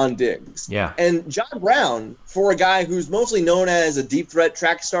Stephon Diggs. Yeah. And John Brown, for a guy who's mostly known as a deep threat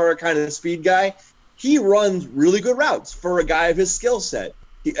track star kind of speed guy, he runs really good routes for a guy of his skill set.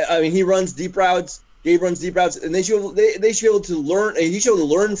 He runs deep routes. Gabe runs deep routes, and they should be able to learn. He should be able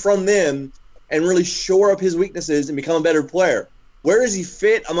to learn from them and really shore up his weaknesses and become a better player. Where does he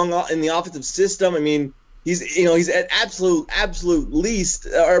fit in the offensive system? I mean, he's at absolute least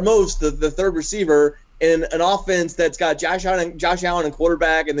or most the third receiver in an offense that's got Josh Allen and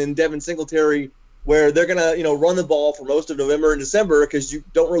quarterback, and then Devin Singletary, where they're gonna run the ball for most of November and December because you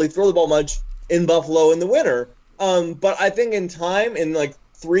don't really throw the ball much in Buffalo in the winter. But I think in time, in like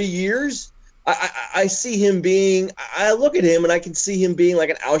 3 years, I see him being. I look at him and I can see him being like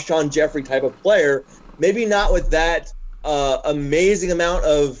an Alshon Jeffrey type of player. Maybe not with that amazing amount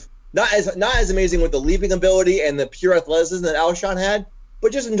of not as amazing with the leaping ability and the pure athleticism that Alshon had,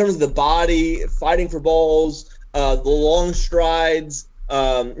 but just in terms of the body, fighting for balls, the long strides,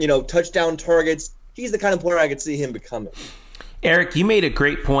 touchdown targets. He's the kind of player I could see him becoming. Eric, you made a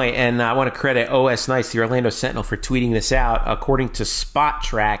great point, and I want to credit OS Nice, the Orlando Sentinel, for tweeting this out. According to Spot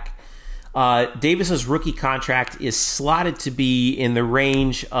Track, Davis's rookie contract is slotted to be in the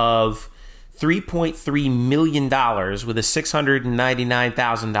range of $3.3 million with a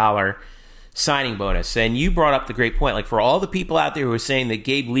 $699,000 signing bonus. And you brought up the great point. Like, for all the people out there who are saying that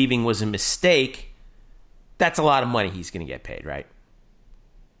Gabe leaving was a mistake, that's a lot of money he's going to get paid, right?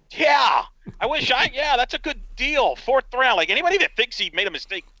 Yeah. That's a good deal. 4th round. Like, anybody that thinks he made a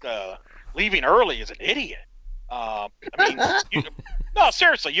mistake leaving early is an idiot. No,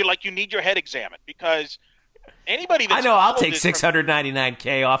 seriously, you need your head examined, because anybody that's I'll take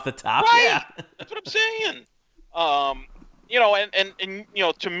 $699K off the top. Right. Yeah. That's what I'm saying.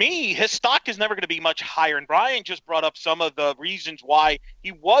 And to me, his stock is never going to be much higher. And Brian just brought up some of the reasons why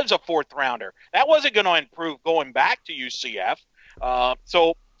he was a 4th rounder. That wasn't going to improve going back to UCF.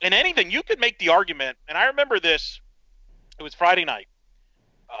 So in anything, you could make the argument, and I remember this, it was Friday night.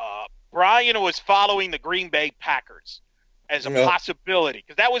 Brian was following the Green Bay Packers as a possibility,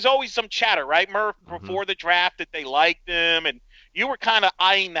 because that was always some chatter, right, Murph, before the draft, that they liked him, and you were kind of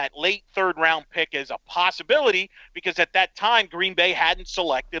eyeing that late 3rd round pick as a possibility, because at that time Green Bay hadn't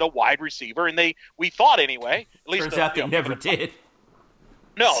selected a wide receiver, and we thought anyway. At least turns out they never did.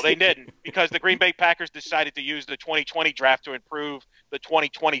 No, they didn't, because the Green Bay Packers decided to use the 2020 draft to improve the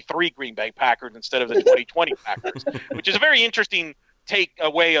 2023 Green Bay Packers instead of the 2020 Packers, which is a very interesting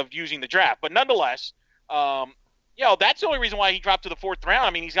way of using the draft. But nonetheless, that's the only reason why he dropped to the 4th round.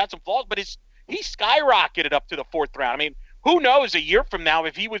 I mean, he's got some flaws, but his he skyrocketed up to the 4th round. I mean, who knows a year from now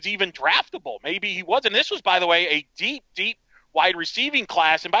if he was even draftable? Maybe he wasn't. This was, by the way, a deep, deep wide receiving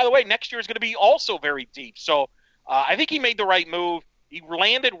class. And by the way, next year is going to be also very deep. So I think he made the right move. He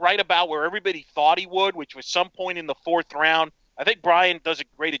landed right about where everybody thought he would, which was some point in the 4th round. I think Brian does a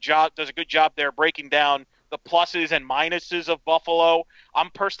good job there breaking down the pluses and minuses of Buffalo. I'm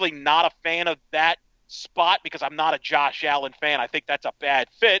personally not a fan of that spot because I'm not a Josh Allen fan. I think that's a bad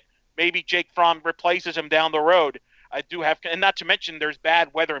fit. Maybe Jake Fromm replaces him down the road. I do have, and not to mention there's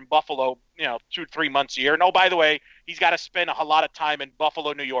bad weather in Buffalo, 2 to 3 months a year. And, oh, by the way, he's got to spend a lot of time in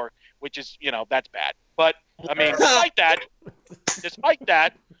Buffalo, New York, which is, that's bad. But, I mean, despite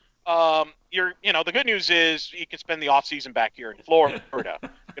that, the good news is you can spend the off season back here in Florida,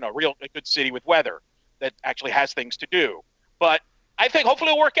 a good city with weather that actually has things to do. But I think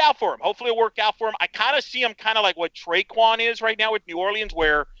hopefully it'll work out for him. I kind of see him kind of like what Traquan is right now with New Orleans,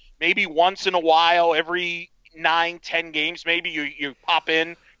 where maybe once in a while, every 9-10 games, maybe you pop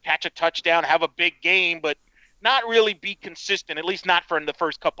in, catch a touchdown, have a big game, but not really be consistent, at least not for in the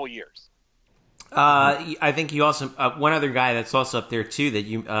first couple of years. I think you also one other guy that's also up there too that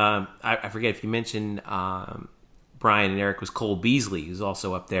you I forget if you mentioned Brian and Eric, was Cole Beasley, who's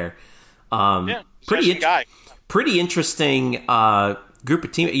also up there. Pretty interesting group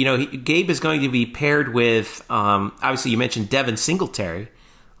of team. Gabe is going to be paired with obviously you mentioned Devin Singletary,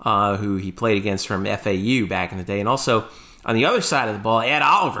 who he played against from FAU back in the day, and also on the other side of the ball, Ed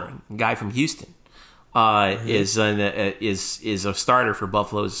Oliver, a guy from Houston. Is a starter for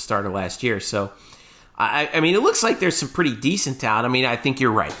Buffalo, as a starter last year. So, I mean, it looks like there's some pretty decent talent. I mean, I think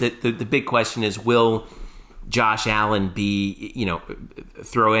you're right. The big question is, will Josh Allen be,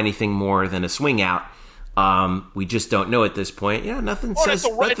 throw anything more than a swing out? We just don't know at this point. Nothing says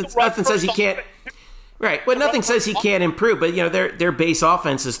he can't. Right, but nothing says he can't improve. But their base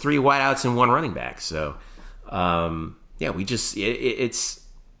offense is 3 wideouts and 1 running back. So, it's.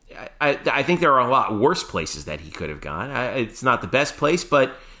 I think there are a lot worse places that he could have gone. It's not the best place,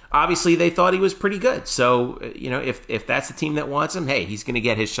 but obviously they thought he was pretty good. So, if that's the team that wants him, hey, he's going to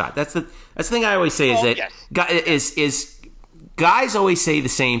get his shot. That's the thing I always say is guys always say the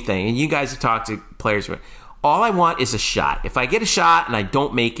same thing, and you guys have talked to players. All I want is a shot. If I get a shot and I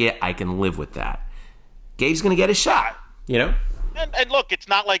don't make it, I can live with that. Gabe's going to get a shot, And look, it's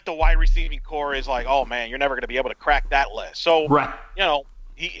not like the wide receiving core is like, oh man, you're never going to be able to crack that list. So, right.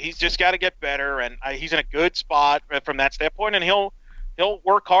 He's just got to get better, and he's in a good spot from that standpoint, and he'll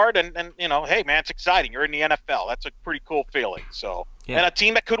work hard, and hey man, it's exciting. You're in the NFL. That's a pretty cool feeling. So, and a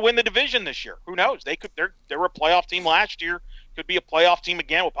team that could win the division this year. Who knows? They were a playoff team last year. Could be a playoff team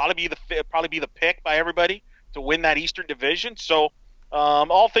again. Will probably be the pick by everybody to win that Eastern Division. So,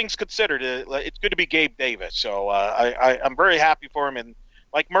 all things considered, it's good to be Gabe Davis. So I'm very happy for him, and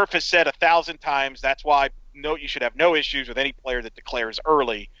like Murph has said 1,000 times, that's why. You should have no issues with any player that declares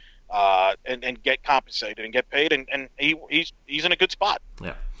early and get compensated and get paid, and he's in a good spot.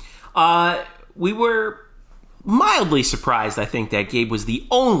 Yeah. We were mildly surprised, I think, that Gabe was the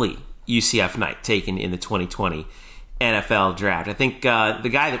only UCF Knight taken in the 2020 NFL draft. I think the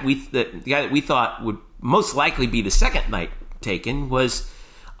guy that we thought would most likely be the second Knight taken was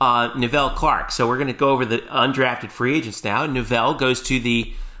Nevelle Clark. So we're going to go over the undrafted free agents now. Nevelle goes to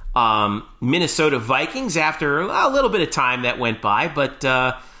the Minnesota Vikings after a little bit of time that went by, but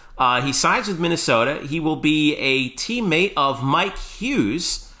he signs with Minnesota. He will be a teammate of Mike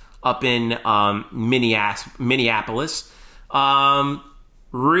Hughes up in Minneapolis.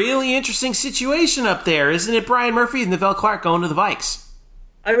 Really interesting situation up there, isn't it, Brian Murphy and Nevelle Clark going to the Vikes?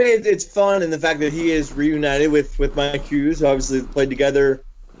 I mean, it's fun in the fact that he is reunited with Mike Hughes, who obviously played together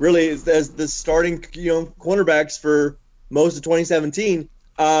really as the starting cornerbacks for most of 2017.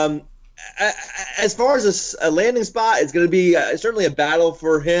 As far as a landing spot, it's going to be certainly a battle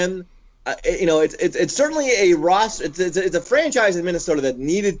for him. It's certainly a roster. It's a franchise in Minnesota that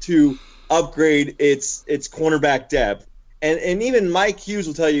needed to upgrade its cornerback depth, and even Mike Hughes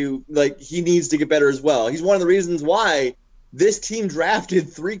will tell you like he needs to get better as well. He's one of the reasons why this team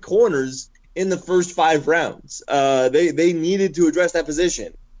drafted 3 corners in the first 5 rounds. They needed to address that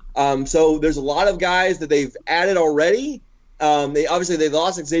position. So there's a lot of guys that they've added already. They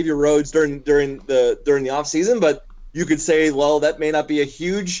lost Xavier Rhodes during the offseason, but you could say, well, that may not be a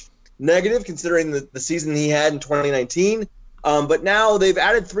huge negative considering the season he had in 2019. But now they've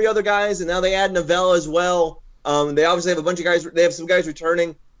added 3 other guys, and now they add Nevelle as well. They obviously have a bunch of guys. They have some guys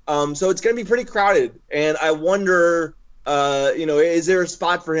returning. So it's going to be pretty crowded. And I wonder, is there a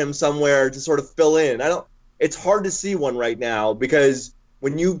spot for him somewhere to sort of fill in? It's hard to see one right now because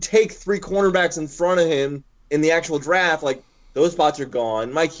when you take 3 cornerbacks in front of him in the actual draft, like, those spots are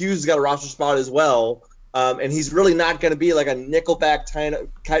gone. Mike Hughes has got a roster spot as well, and he's really not going to be like a nickelback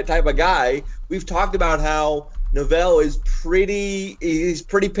type of guy. We've talked about how Novell is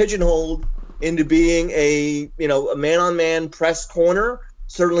pretty pigeonholed into being a man-on-man press corner.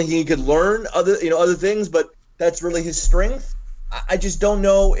 Certainly he could learn other things, but that's really his strength. I just don't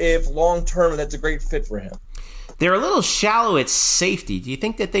know if long-term that's a great fit for him. They're a little shallow at safety. Do you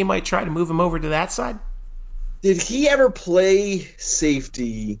think that they might try to move him over to that side? Did he ever play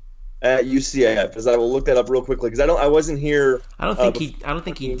safety at UCF? Because I will look that up real quickly because I wasn't here. I don't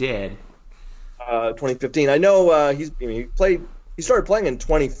think he did. 2015. I know he started playing in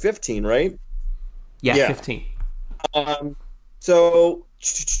 2015, right? Yeah. 15. So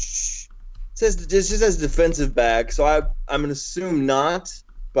it says defensive back. So I'm gonna assume not,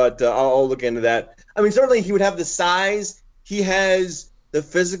 but I'll look into that. I mean, certainly he would have the size. He has the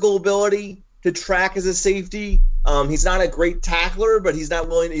physical ability to track as a safety. He's not a great tackler, but he's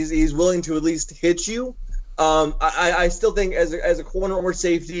willing to at least hit you. I still think as a corner or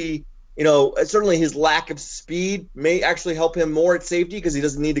safety, certainly his lack of speed may actually help him more at safety because he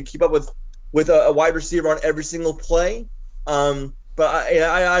doesn't need to keep up with a wide receiver on every single play. But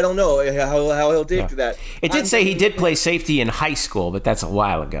I don't know how he'll take to that. It did say he did play safety in high school, but that's a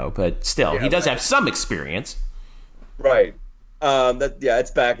while ago. But still, he does have some experience. Right.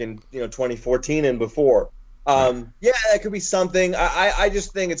 It's back in 2014 and before. That could be something. I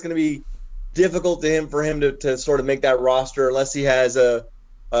just think it's going to be difficult for him to sort of make that roster unless he has a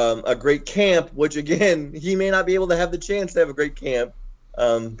great camp, which again he may not be able to have the chance to have a great camp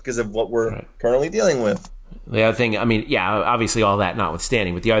because of what we're currently dealing with. The other thing, obviously all that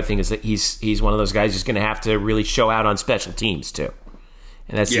notwithstanding, but the other thing is that he's one of those guys who's going to have to really show out on special teams too.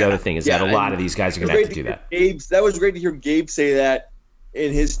 And that's the other thing is that a lot of these guys are going to have to do that. That was great to hear Gabe say that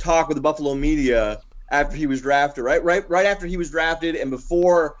in his talk with the Buffalo media after he was drafted, right after he was drafted and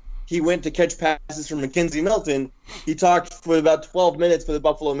before he went to catch passes from McKenzie Milton, he talked for about 12 minutes for the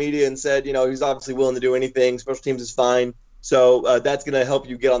Buffalo media and said, he's obviously willing to do anything. Special teams is fine. So that's going to help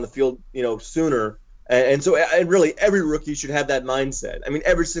you get on the field, sooner. And so really every rookie should have that mindset. I mean,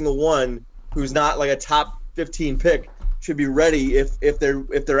 every single one who's not like a top 15 pick should be ready if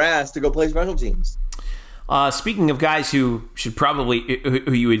they're asked to go play special teams. Speaking of guys who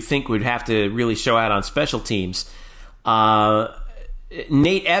you would think would have to really show out on special teams,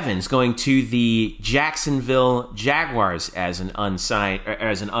 Nate Evans going to the Jacksonville Jaguars as an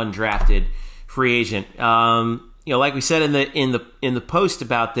undrafted free agent. Like we said in the post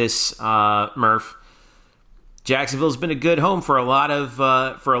about this, Murph, Jacksonville's been a good home for a lot of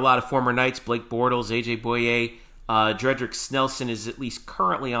former Knights. Blake Bortles, AJ Boye, Dredrick Snelson is at least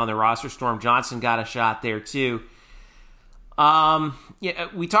currently on the roster. Storm Johnson got a shot there too.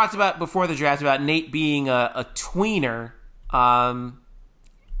 We talked about before the draft about Nate being a tweener.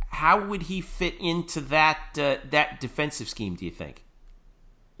 How would he fit into that defensive scheme, do you think?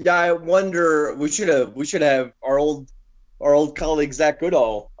 Yeah, I wonder. We should have our old colleague Zach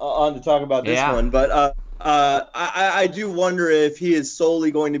Goodall on to talk about this one. But I do wonder if he is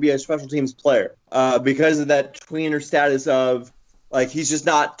solely going to be a special teams player because of that tweener status of like he's just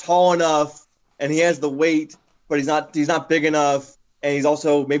not tall enough and he has the weight, but he's not big enough, and he's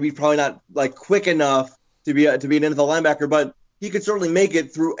also probably not like quick enough to be an NFL linebacker, but he could certainly make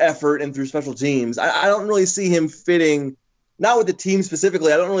it through effort and through special teams. I don't really see him fitting, not with the team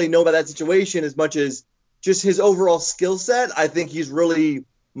specifically. I don't really know about that situation as much as just his overall skill set. I think he's really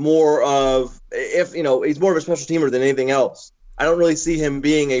more of he's more of a special teamer than anything else. I don't really see him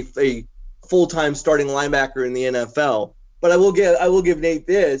being a full-time starting linebacker in the NFL. But I will give Nate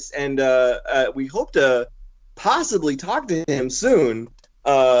this, and we hope to possibly talk to him soon.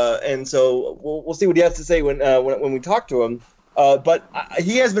 And so we'll see what he has to say when we talk to him. But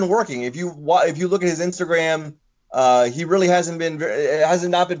he has been working. If you look at his Instagram, he really hasn't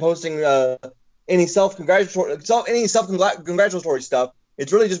been posting any self-congratulatory stuff.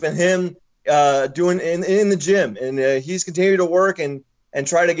 It's really just been him doing in the gym, and he's continued to work and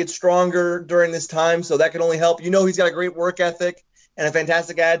try to get stronger during this time. So that can only help. He's got a great work ethic and a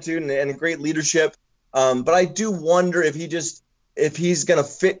fantastic attitude and a great leadership. But I do wonder if he's going to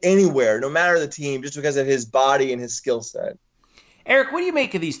fit anywhere, no matter the team, just because of his body and his skill set. Eric, what do you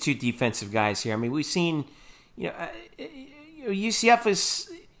make of these two defensive guys here? I mean, we've seen, UCF is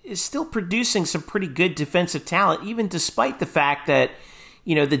still producing some pretty good defensive talent, even despite the fact that,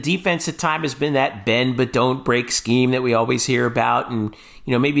 the defense at time has been that bend but don't break scheme that we always hear about, and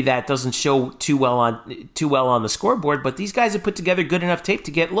maybe that doesn't show too well on the scoreboard. But these guys have put together good enough tape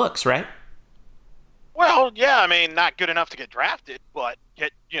to get looks, right? Well, yeah, I mean, not good enough to get drafted, but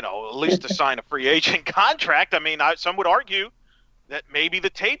get at least to sign a free agent contract. I mean, some would argue that maybe the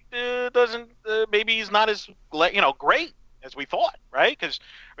tape doesn't. Maybe he's not as great as we thought, right? Because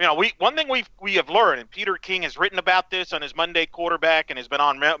one thing we have learned, and Peter King has written about this on his Monday Quarterback and has been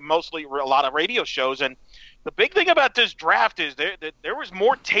on mostly a lot of radio shows. And the big thing about this draft is there was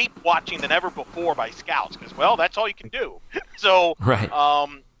more tape watching than ever before by scouts, because that's all you can do. So right.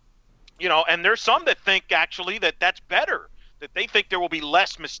 And there's some that think actually that's better, that they think there will be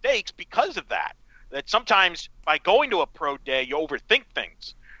less mistakes because of that. That sometimes by going to a pro day, you overthink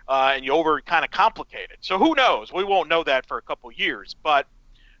things and you over kind of complicate it. So who knows? We won't know that for a couple years. But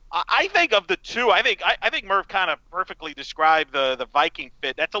I think of the two, I think Murph kind of perfectly described the Viking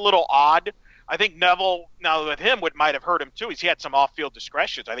fit. That's a little odd. I think Neville, now with him, what might have hurt him too is he had some off-field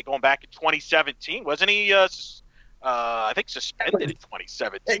discretions. I think going back in 2017, wasn't he? I think suspended in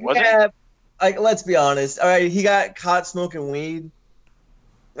 2017, wasn't he? Like, let's be honest. All right, he got caught smoking weed.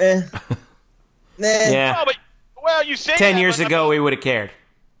 Nah. Yeah. No, you say 10 years ago, we would have cared.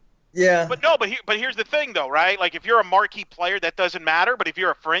 Yeah. But here's the thing, though, right? Like, if you're a marquee player, that doesn't matter. But if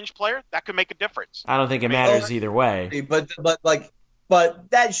you're a fringe player, that could make a difference. I don't think it matters either way. But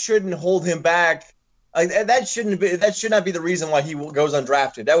that shouldn't hold him back. That should not be the reason why he goes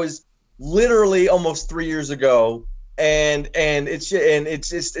undrafted. That was literally almost 3 years ago, and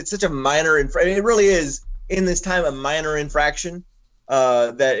it's such a minor infraction. It really is in this time a minor infraction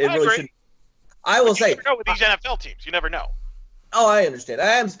that it really should. I will say, you never know with these NFL teams, you never know. Oh, I understand.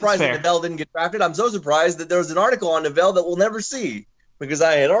 I am surprised that Neville didn't get drafted. I'm so surprised that there was an article on Neville that we'll never see, because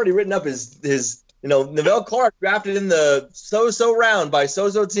I had already written up his Neville Clark drafted in the so-so round by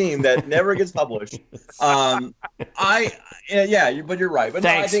so-so team that never gets published. But you're right. But thanks, no,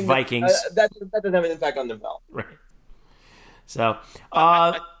 I think Vikings. That doesn't have an impact on Neville. Right. So,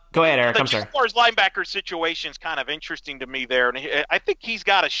 go ahead, Eric. I'm sorry. As far as linebacker situation is kind of interesting to me there, and I think he's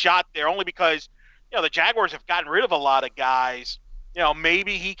got a shot there only because the Jaguars have gotten rid of a lot of guys.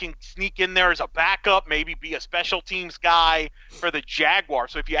 Maybe he can sneak in there as a backup, maybe be a special teams guy for the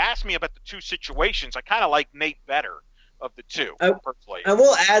Jaguars. So if you ask me about the two situations, I kind of like Nate better of the two, personally. I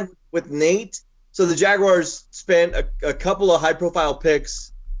will add with Nate, so the Jaguars spent a couple of high-profile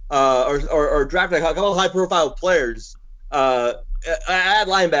picks or drafted a couple of high-profile players at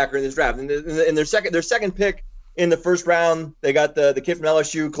linebacker in this draft. In their second pick in the first round, they got the kid from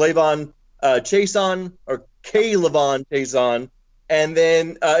LSU, K'Lavon Chaisson. And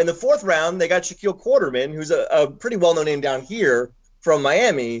then in the fourth round, they got Shaquille Quarterman, who's a pretty well-known name down here from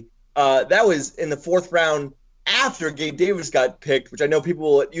Miami. That was in the fourth round after Gabe Davis got picked, which I know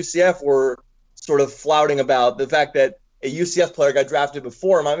people at UCF were sort of flouting about the fact that a UCF player got drafted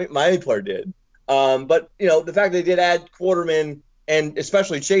before a Miami player did. But the fact they did add Quarterman and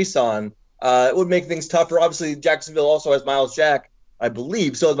especially Chaisson, it would make things tougher. Obviously, Jacksonville also has Miles Jack, I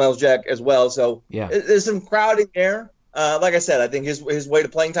believe. So has Miles Jack as well. So there's some crowding there. Like I said, I think his way to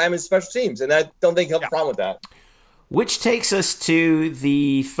playing time is special teams, and I don't think he'll have a problem with that. Which takes us to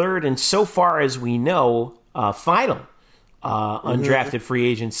the third, and so far as we know, final undrafted free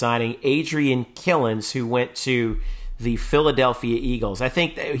agent signing, Adrian Killins, who went to the Philadelphia Eagles. I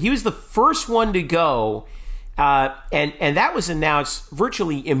think he was the first one to go, and that was announced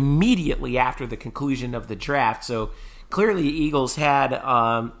virtually immediately after the conclusion of the draft. So clearly, the Eagles had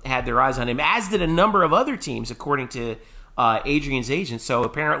their eyes on him, as did a number of other teams, according to Adrian's agent. So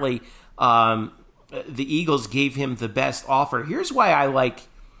apparently, the Eagles gave him the best offer. Here's why I like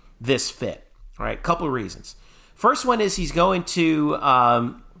this fit. All right, couple of reasons. First one is he's going to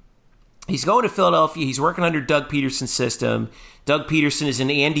Philadelphia. He's working under Doug Peterson's system. Doug Peterson is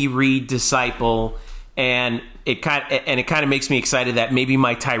an Andy Reid disciple. And it kind of makes me excited that maybe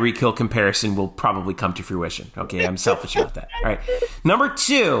my Tyreek Hill comparison will probably come to fruition. Okay, I'm selfish about that. All right, number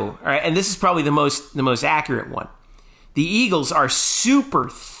two. All right, and this is probably the most accurate one. The Eagles are super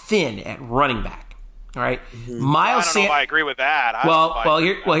thin at running back. All right, Miles. I don't know if I agree with that.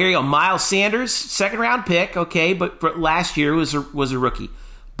 Here you go. Miles Sanders, second round pick. Okay, but last year was a rookie.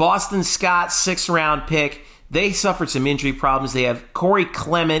 Boston Scott, 6th round pick. They suffered some injury problems. They have Corey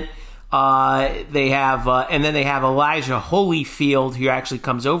Clement. They have Elijah Holyfield, who actually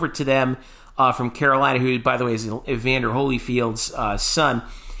comes over to them from Carolina, who, by the way, is Evander Holyfield's son.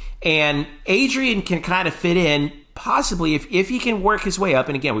 And Adrian can kind of fit in, possibly, if he can work his way up.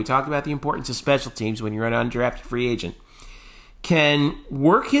 And again, we talked about the importance of special teams when you're an undrafted free agent. Can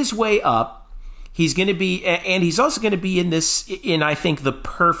work his way up. He's going to be, and he's also going to be in I think, the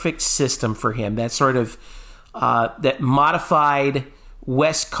perfect system for him. That sort of, that modified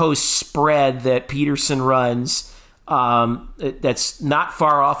West Coast spread that Peterson runs, that's not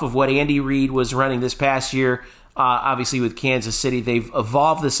far off of what Andy Reid was running this past year obviously with Kansas City. They've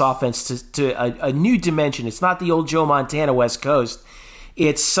evolved this offense to a new dimension. It's not the old Joe Montana West Coast.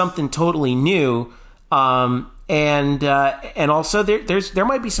 It's something totally new. And also there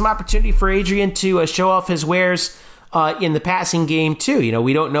might be some opportunity for Adrian to show off his wares in the passing game too.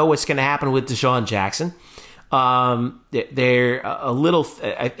 We don't know what's going to happen with Deshaun Jackson. They're a little.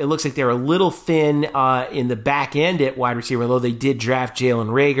 It looks like they're a little thin in the back end at wide receiver, although they did draft Jalen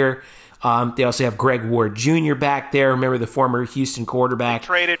Reagor. They also have Greg Ward Jr. back there. Remember the former Houston quarterback. They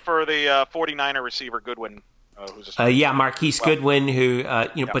traded for the 49er receiver Goodwin. Marquise Goodwin, who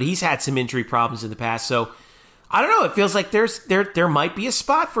but he's had some injury problems in the past. So I don't know. It feels like there might be a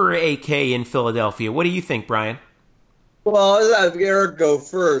spot for AK in Philadelphia. What do you think, Brian? Well, I'll have Eric go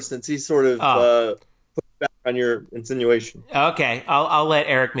first since he sort of put back on your insinuation. Okay, I'll let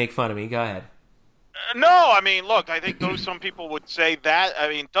Eric make fun of me. Go ahead. No, I mean, look, I think some people would say that. I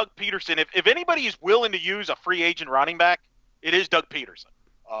mean, Doug Peterson, if anybody is willing to use a free agent running back, it is Doug Peterson.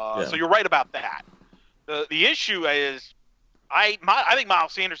 So you're right about that. The issue is I think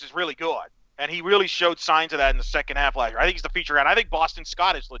Miles Sanders is really good, and he really showed signs of that in the second half last year. I think he's the feature guy. I think Boston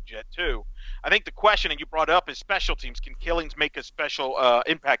Scott is legit, too. I think the question, and you brought up, is special teams. Can Killings make a special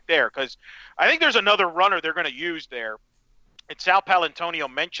impact there? Because I think there's another runner they're going to use there. And Sal Palantonio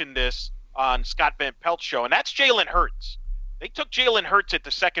mentioned this on Scott Van Pelt's show, and that's Jalen Hurts. They took Jalen Hurts at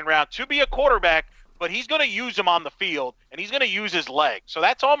the second round to be a quarterback, but he's going to use him on the field, and he's going to use his legs. So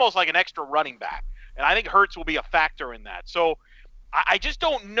that's almost like an extra running back. And I think Hurts will be a factor in that. So I just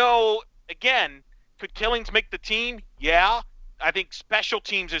don't know. Again, could Killings make the team? Yeah. I think special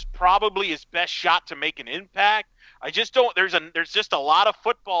teams is probably his best shot to make an impact. I just don't. There's just a lot of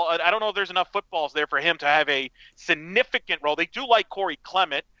football. I don't know if there's enough footballs there for him to have a significant role. They do like Corey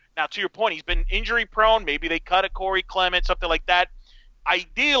Clement. Now, to your point, he's been injury prone. Maybe they cut a Corey Clement, something like that.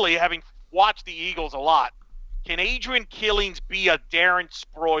 Ideally, having watched the Eagles a lot, can Adrian Killings be a Darren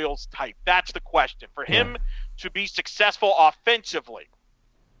Sproles type? That's the question. For him to be successful offensively,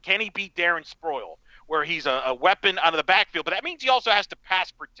 can he be Darren Sproles, where he's a weapon out of the backfield? But that means he also has to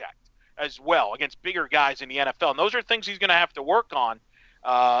pass protect as well against bigger guys in the NFL. And those are things he's going to have to work on.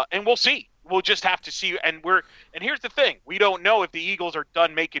 And we'll see. We'll just have to see. And here's the thing. We don't know if the Eagles are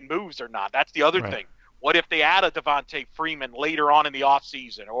done making moves or not. That's the other thing. What if they add a Devontae Freeman later on in the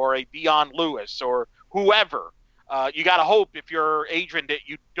offseason, or a Dion Lewis, or whoever? You got to hope if you're Adrian that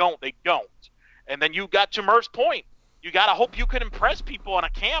they don't. And then you got to Murph's point. You got to hope you can impress people in a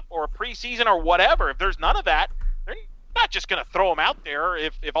camp or a preseason or whatever. If there's none of that, they're not just going to throw them out there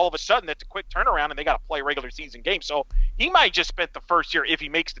if all of a sudden it's a quick turnaround and they got to play regular season games. So he might just spend the first year, if he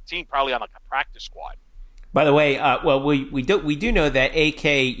makes the team, probably on like a practice squad. By the way, we do know that AK,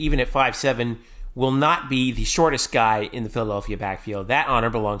 even at 5'7", will not be the shortest guy in the Philadelphia backfield. That honor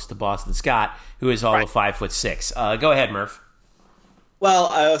belongs to Boston Scott, who is all of 5'6". Go ahead, Murph.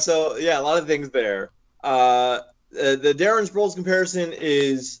 Well, a lot of things there. The Darren Sproles comparison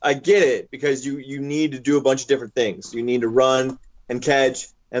is, I get it, because you need to do a bunch of different things. You need to run and catch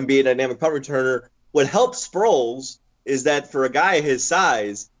and be a dynamic punt returner. What helps Sproles is that for a guy his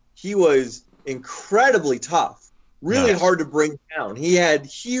size, he was incredibly tough, really hard to bring down. He had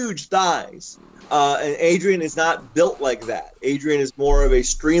huge thighs, and Adrian is not built like that. Adrian is more of a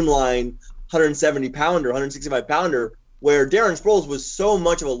streamlined 170-pounder, 165-pounder, where Darren Sproles was so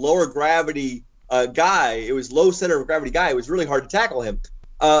much of a lower gravity guy. It was low center of gravity guy. It was really hard to tackle him.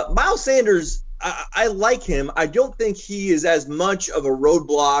 Miles Sanders, I like him. I don't think he is as much of a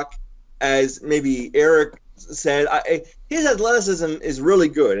roadblock as maybe Eric said. His athleticism is really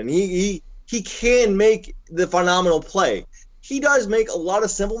good, and he can make the phenomenal play. He does make a lot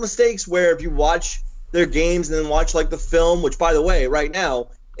of simple mistakes where if you watch their games and then watch like the film, which by the way, right now,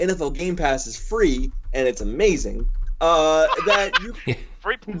 NFL Game Pass is free and it's amazing. That you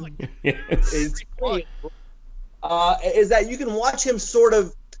free play. Is that you can watch him sort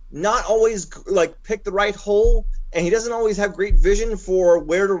of not always like pick the right hole, and he doesn't always have great vision for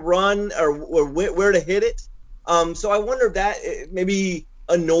where to run or where to hit it. So I wonder if that maybe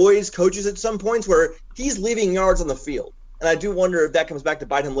annoys coaches at some points where he's leaving yards on the field. And I do wonder if that comes back to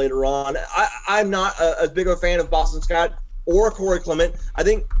bite him later on. I'm not as big of a fan of Boston Scott or Corey Clement. I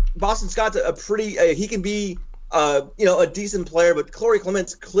think Boston Scott's a pretty he can be a decent player, but Corey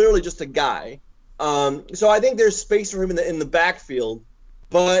Clement's clearly just a guy. So I think there's space for him in the backfield,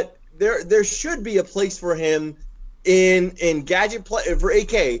 but there should be a place for him in gadget play for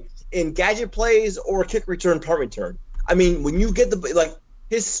AK in gadget plays or kick return, punt return. I mean, when you get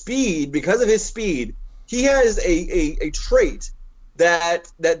his speed, because of his speed, he has a trait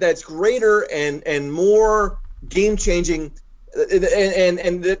that's greater and more game changing,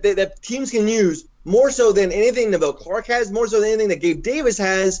 and that teams can use more so than anything Neville Clark has, more so than anything that Gabe Davis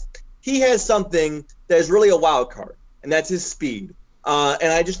has, he has something that is really a wild card, and that's his speed.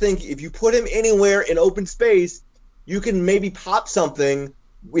 And I just think if you put him anywhere in open space, you can maybe pop something,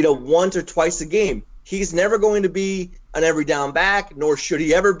 once or twice a game. He's never going to be an every down back, nor should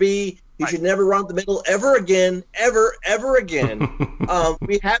he ever be. He should never run up the middle ever again, ever again.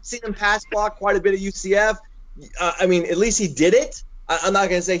 We have seen him pass block quite a bit at UCF. At least he did it. I'm not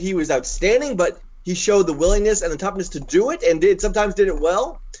going to say he was outstanding, but he showed the willingness and the toughness to do it, and sometimes did it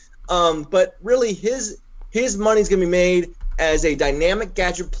well. But really, his money's going to be made as a dynamic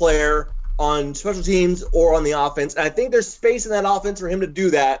gadget player on special teams or on the offense. And I think there's space in that offense for him to do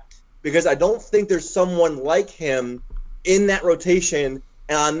that, because I don't think there's someone like him in that rotation.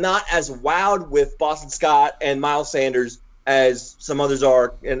 And I'm not as wowed with Boston Scott and Miles Sanders as some others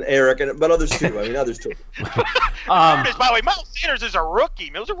are, and Eric, but others too. Others too. By the way, Miles Sanders is a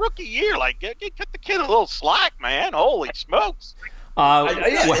rookie. It was a rookie year. Like, cut the kid a little slack, man. Holy smokes. And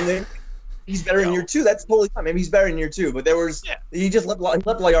then he's better in year two. That's totally fine. Maybe he's better in year two, but he just left a lot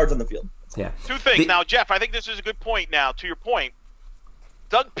of yards on the field. Yeah. Two things. Now, Jeff, I think this is a good point now, to your point.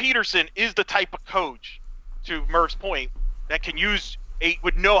 Doug Peterson is the type of coach, to Murph's point, that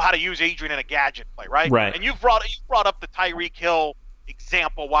would know how to use Adrian in a gadget play, right? Right. And you brought up the Tyreek Hill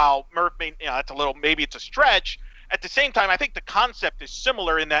example. While Murph maybe it's a stretch. At the same time, I think the concept is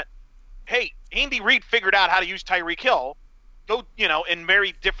similar in that, hey, Andy Reid figured out how to use Tyreek Hill, in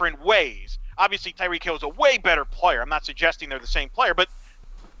very different ways. Obviously, Tyreek Hill is a way better player. I'm not suggesting they're the same player, but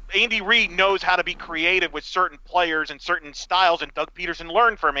Andy Reid knows how to be creative with certain players and certain styles, and Doug Peterson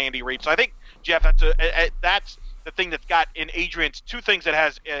learned from Andy Reid. So I think, Jeff, that's the thing that's got in Adrian's two things that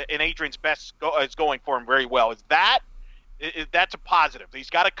has in Adrian's best is going for him very well. That's a positive. He's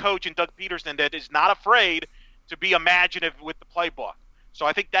got a coach in Doug Peterson that is not afraid to be imaginative with the playbook. So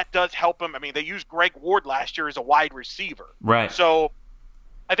I think that does help him. They used Greg Ward last year as a wide receiver. Right. So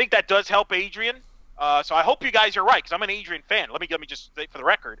I think that does help Adrian. So I hope you guys are right, because I'm an Adrian fan. Let me just say for the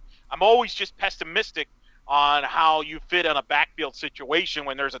record, I'm always just pessimistic on how you fit in a backfield situation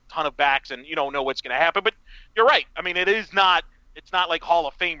when there's a ton of backs and you don't know what's going to happen. But you're right. It's not like Hall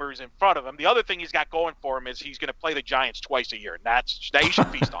of Famers in front of him. The other thing he's got going for him is he's going to play the Giants twice a year, and they should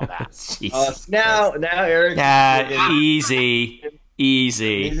feast on that. Now, Eric.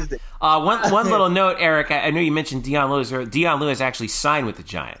 Easy. One little note, Eric. I know you mentioned Dion Lewis. Dion Lewis actually signed with the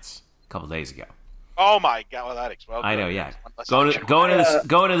Giants a couple days ago. Oh my God! Well, that exploded. I know, yeah. Going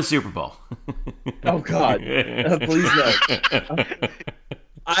to the Super Bowl. Oh God! Please no.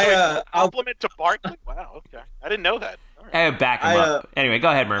 Compliment to Barkley. Wow. Okay, I didn't know that. All right. I back him up. Anyway, go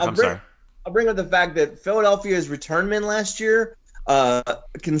ahead, Murph. I'm sorry. I'll bring up the fact that Philadelphia's return men last year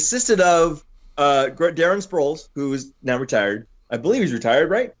consisted of Darren Sproles, who is now retired. I believe he's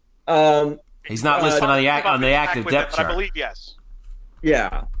retired, right? He's not listed on the active depth chart. I believe yes.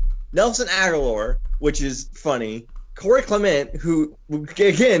 Yeah. Nelson Aguilar, which is funny. Corey Clement, who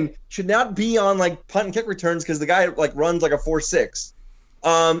again should not be on punt and kick returns because the guy runs like a 4.6.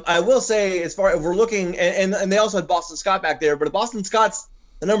 I will say, as far as we're looking, and they also had Boston Scott back there, but if Boston Scott's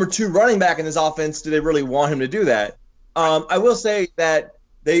the number 2 running back in this offense, do they really want him to do that? I will say that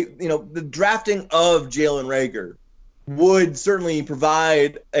the drafting of Jalen Reagor would certainly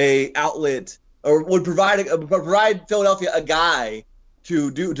provide a outlet, or would provide Philadelphia a guy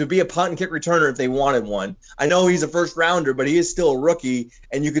to be a punt and kick returner if they wanted one. I know he's a first rounder, but he is still a rookie,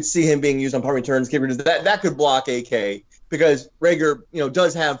 and you could see him being used on punt returns, kick returns. That could block AK because Reagor,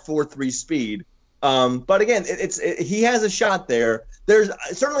 does have 4.3 speed. But again, he has a shot there. There's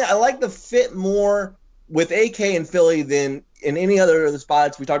certainly, I like the fit more with AK in Philly than in any other of the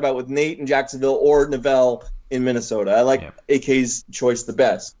spots we talked about with Nate in Jacksonville or Neville in Minnesota. I like AK's choice the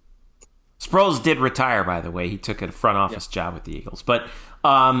best. Sproles did retire, by the way. He took a front office job with the Eagles. But,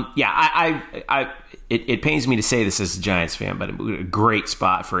 it pains me to say this as a Giants fan, but a great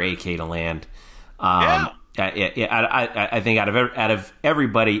spot for AK to land. I think out of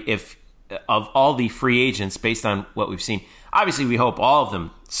everybody, of all the free agents, based on what we've seen, obviously we hope all of them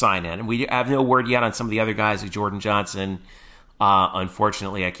sign in. And we have no word yet on some of the other guys, like Jordan Johnson.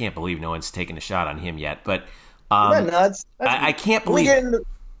 Unfortunately, I can't believe no one's taken a shot on him yet. But Isn't that nuts? I can't believe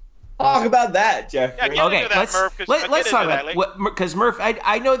talk about that, Jeff. Yeah, okay, let's talk about that. Because Murph,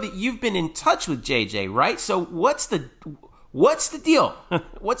 I know that you've been in touch with JJ, right? So what's the deal?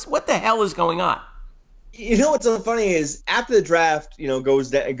 What the hell is going on? What's so funny is after the draft,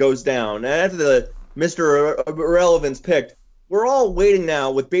 goes down, and after the Mr. Irrelevance picked, we're all waiting now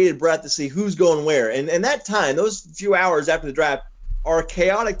with bated breath to see who's going where. And that time, those few hours after the draft, are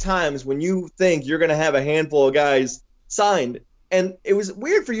chaotic times when you think you're going to have a handful of guys signed. And it was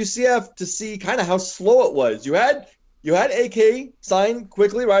weird for UCF to see kind of how slow it was. You had AK sign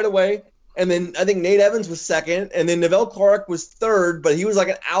quickly right away, and then I think Nate Evans was second, and then Neville Clark was third, but he was like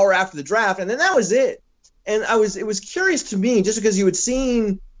an hour after the draft, and then that was it. And it was curious to me, just because you had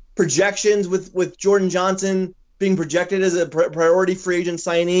seen projections with Jordan Johnson being projected as a priority free agent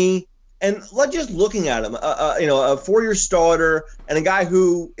signee, and just looking at him, a 4-year starter, and a guy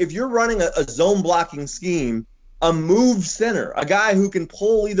who, if you're running a zone blocking scheme, a move center, a guy who can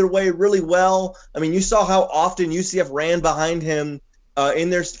pull either way really well. I mean, you saw how often UCF ran behind him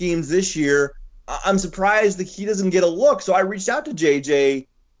in their schemes this year. I'm surprised that he doesn't get a look. So I reached out to JJ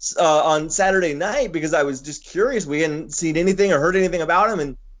on Saturday night because I was just curious. We hadn't seen anything or heard anything about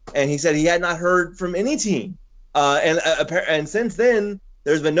him, and he said he had not heard from any team. And since then,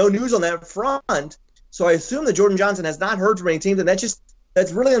 there's been no news on that front. So I assume that Jordan Johnson has not heard from any teams, and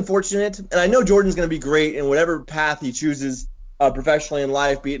that's really unfortunate. And I know Jordan's going to be great in whatever path he chooses professionally in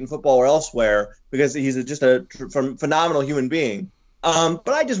life, be it in football or elsewhere, because he's just a phenomenal human being. But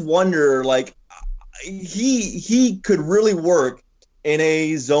I just wonder, like, he could really work in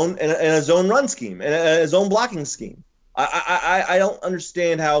a zone run scheme, in a zone blocking scheme. I don't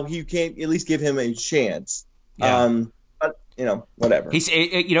understand how he can't at least give him a chance. Yeah. But whatever.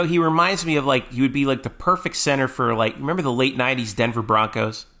 He reminds me of, like, he would be like the perfect center for, like, remember the late '90s Denver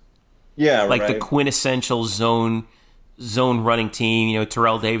Broncos? Yeah, like right. The quintessential zone running team.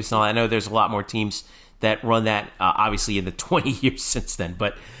 Terrell Davis and all. I know there's a lot more teams that run that, obviously in the 20 years since then,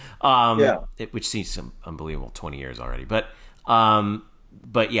 but which seems unbelievable, 20 years already. But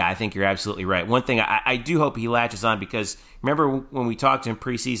yeah, I think you're absolutely right. One thing I do hope he latches on, because remember when we talked to him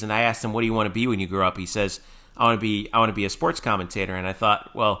preseason, I asked him, what do you want to be when you grow up? He says, I want to be a sports commentator. And I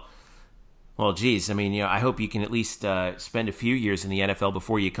thought, well, geez, I mean, I hope you can at least spend a few years in the NFL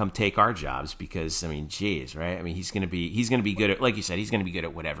before you come take our jobs, because, I mean, geez, right? I mean, he's going to be good at, like you said, he's going to be good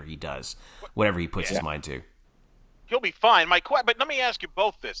at whatever he does, whatever he puts his mind to. He'll be fine. But let me ask you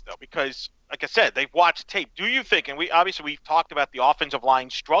both this, though, because, like I said, they've watched tape. Do you think, and we've talked about the offensive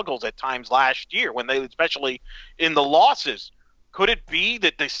line struggles at times last year, when they, especially in the losses, could it be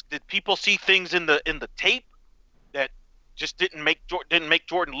that people see things in the tape that just didn't make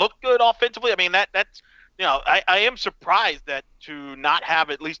Jordan look good offensively? I mean, that's I am surprised that to not have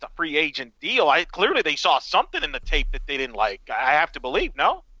at least a free agent deal. Clearly they saw something in the tape that they didn't like. I have to believe,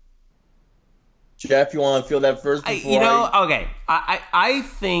 no? Jeff, you want to feel that first? Okay. I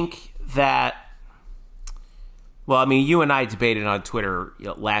think that. Well, I mean, you and I debated on Twitter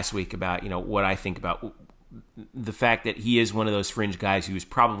last week about what I think about the fact that he is one of those fringe guys who was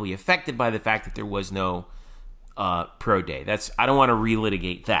probably affected by the fact that there was no pro day. I don't want to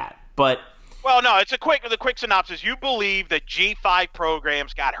relitigate that, but. Well, no, it's the quick synopsis. You believe that G5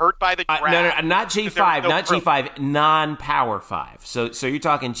 programs got hurt by the draft? No, not G5, G5, non-Power 5. So you're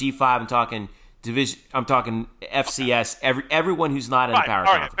talking G5. I'm talking division. I'm talking FCS. Everyone who's not in the Power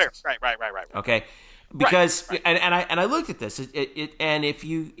Conference. Right. Okay, because and I looked at this. And if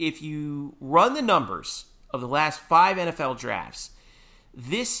you run the numbers of the last 5 NFL drafts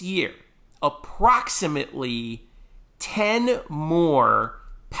this year, approximately 10 more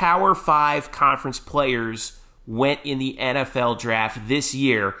Power 5 conference players went in the NFL draft this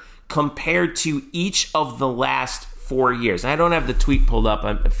year compared to each of the last 4 years. And I don't have the tweet pulled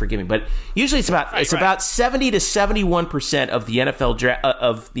up, forgive me, but usually it's about 70 to 71% of the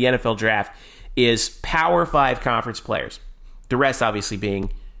NFL draft is Power 5 conference players. The rest obviously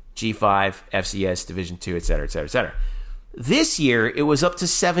being G5, FCS, Division II, et cetera, et cetera, et cetera. This year it was up to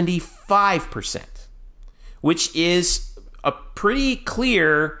 75%, which is a pretty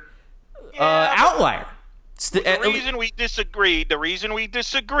clear outlier. The reason we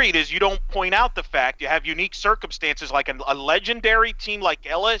disagreed is you don't point out the fact you have unique circumstances, like a legendary team like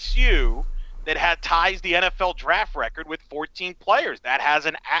LSU that ties the NFL draft record with 14 players. That has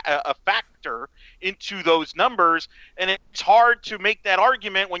a factor into those numbers, and it's hard to make that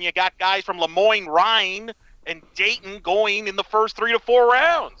argument when you got guys from Lemoyne Rhine and Dayton going in the first 3 to 4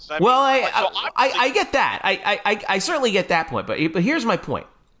 rounds. I get that. I certainly get that point. But here's my point: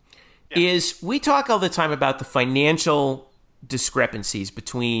 is we talk all the time about the financial discrepancies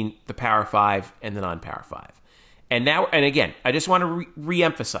between the Power 5 and the non-Power 5. And again, I just want to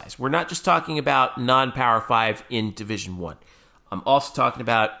re-emphasize: we're not just talking about non-Power 5 in Division I. I'm also talking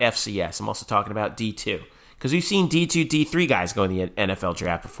about FCS. I'm also talking about D2, because we've seen D2, D3 guys go in the NFL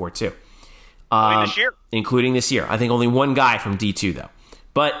draft before too. Including this year. I think only one guy from D2, though.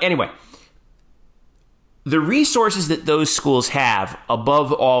 But anyway, the resources that those schools have,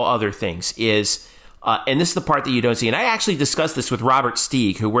 above all other things, is, and this is the part that you don't see, and I actually discussed this with Robert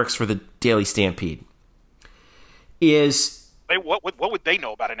Steig, who works for the Daily Stampede, is What would they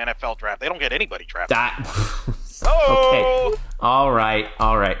know about an NFL draft? They don't get anybody drafted. Okay. All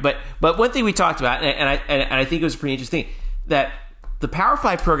right. But one thing we talked about, and I think it was pretty interesting, that the Power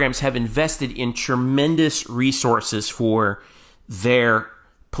 5 programs have invested in tremendous resources for their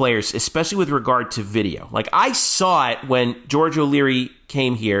players, especially with regard to video. Like, I saw it when George O'Leary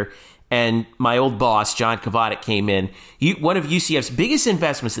came here and my old boss, John Kavadik, came in. One of UCF's biggest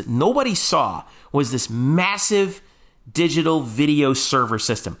investments that nobody saw was this massive digital video server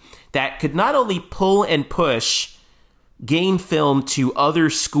system that could not only pull and push game film to other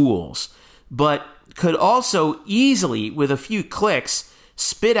schools, but could also easily, with a few clicks,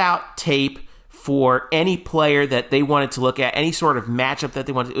 spit out tape for any player that they wanted to look at, any sort of matchup that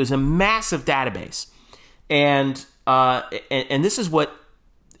they wanted. It was a massive database. And this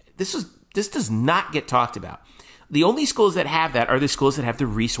does not get talked about. The only schools that have that are the schools that have the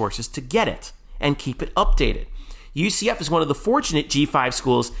resources to get it and keep it updated. UCF is one of the fortunate G5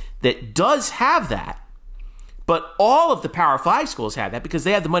 schools that does have that, but all of the Power 5 schools have that because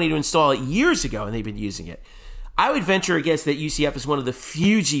they had the money to install it years ago and they've been using it. I would venture a guess that UCF is one of the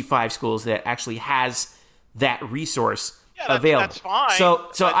few G5 schools that actually has that resource available. That's fine. So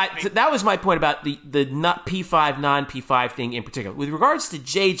that was my point about the not P5, non-P5 thing in particular. With regards to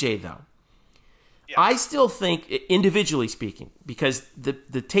JJ, though, I still think, individually speaking, because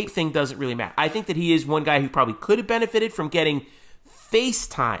the tape thing doesn't really matter, I think that he is one guy who probably could have benefited from getting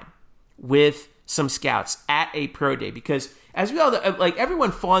FaceTime with some scouts at a pro day. Because, as we all know, like,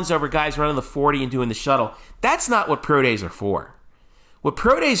 everyone fawns over guys running the 40 and doing the shuttle. That's not what pro days are for. What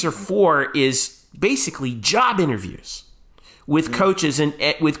pro days are for is basically job interviews with coaches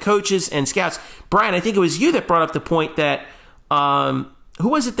and scouts. Brian, I think it was you that brought up the point that who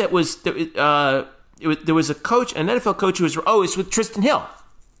was it that was there was a coach, an NFL coach who was it's with Tristan Hill.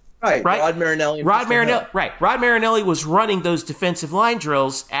 Right. Rod Marinelli. Right. Rod Marinelli was running those defensive line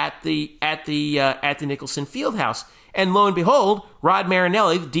drills at the Nicholson Fieldhouse. And lo and behold, Rod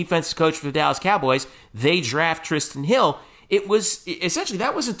Marinelli, the defensive coach for the Dallas Cowboys, they draft Tristan Hill. It was essentially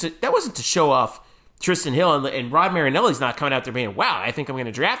that wasn't to show off Tristan Hill, and Rod Marinelli's not coming out there being, wow, I think I'm going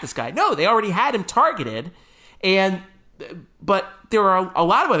to draft this guy. No, they already had him targeted, but there were a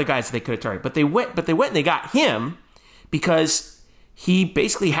lot of other guys that they could have targeted. But they went and they got him because he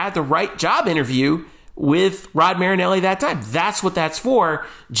basically had the right job interview with Rod Marinelli that time. That's what that's for.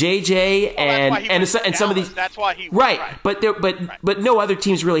 JJ and some of these. That's why he right. But no other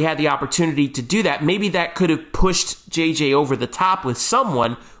teams really had the opportunity to do that. Maybe that could have pushed JJ over the top with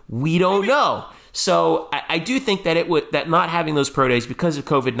someone. We don't know. So I do think that that not having those pro days because of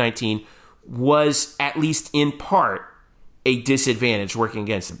COVID-19 was at least in part a disadvantage working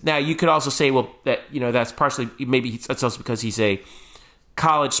against him. Now you could also say, well, that's partially maybe that's also because he's a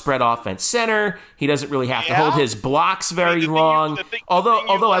college spread offense center. He doesn't really have to hold his blocks very long.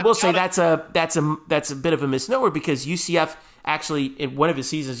 Although I will say that's a bit of a misnomer because UCF actually in one of his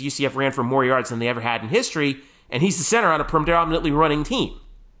seasons UCF ran for more yards than they ever had in history, and he's the center on a predominantly running team.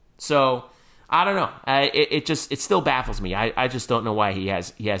 So I don't know. It still baffles me. I just don't know why he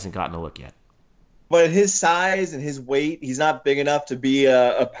hasn't gotten a look yet. But his size and his weight, he's not big enough to be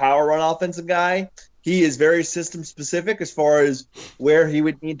a power run offensive guy. He is very system specific as far as where he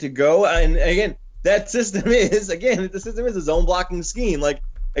would need to go. And again, the system is a zone blocking scheme. Like,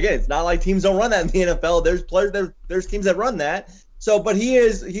 again, it's not like teams don't run that in the NFL. There's teams that run that. So, but he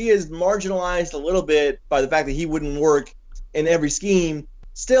is marginalized a little bit by the fact that he wouldn't work in every scheme.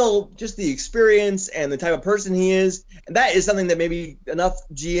 Still, just the experience and the type of person he is, and that is something that maybe enough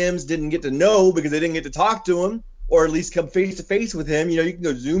GMs didn't get to know because they didn't get to talk to him or at least come face to face with him. You can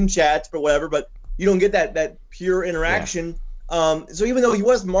go Zoom chats or whatever, but you don't get that pure interaction. Yeah. So even though he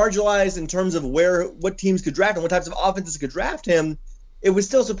was marginalized in terms of what teams could draft him, what types of offenses could draft him, it was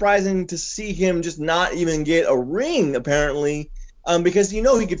still surprising to see him just not even get a ring apparently, because he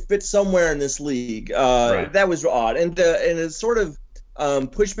could fit somewhere in this league. Right. That was odd, and it's sort of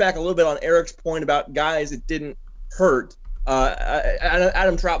push back a little bit on Eric's point about guys it didn't hurt.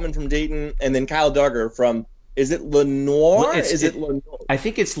 Adam Troutman from Dayton, and then Kyle Duggar from, is it Lenoir? Lenoir? I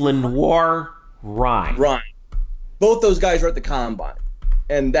think it's Lenoir Rhyme. Both those guys are at the combine,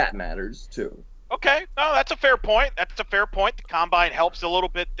 and that matters too. Okay, no, that's a fair point. The combine helps a little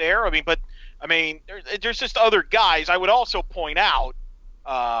bit there. There's just other guys. I would also point out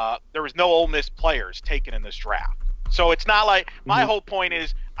there was no Ole Miss players taken in this draft. So it's not like my whole point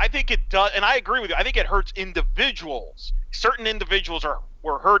is I think it does, and I agree with you. I think it hurts individuals. Certain individuals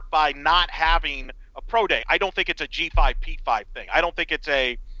were hurt by not having a pro day. I don't think it's a G5 P5 thing. I don't think it's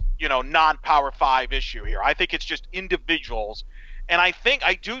a non-Power 5 issue here. I think it's just individuals, and I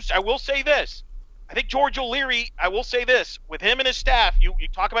will say this: I think George O'Leary, I will say this, with him and his staff, you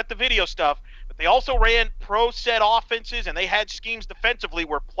talk about the video stuff, but they also ran pro set offenses, and they had schemes defensively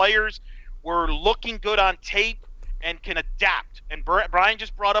where players were looking good on tape and can adapt. And Brian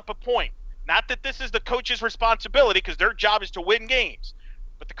just brought up a point. Not that this is the coach's responsibility, because their job is to win games.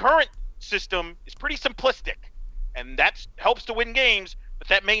 But the current system is pretty simplistic, and that helps to win games, but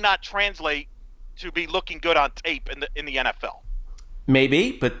that may not translate to be looking good on tape in the NFL.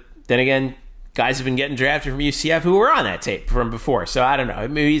 Maybe, but then again, guys have been getting drafted from UCF who were on that tape from before. So I don't know.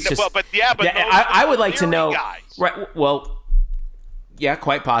 Maybe it's just. I would like to know. Guys. Right. Well, yeah,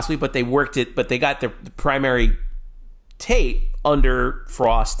 quite possibly. But they worked it. But they got the primary tape under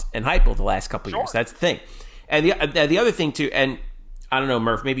Frost and Heupel the last couple of years. That's the thing. And the other thing too. And I don't know,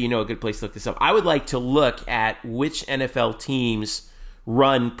 Murph. Maybe you know a good place to look this up. I would like to look at which NFL teams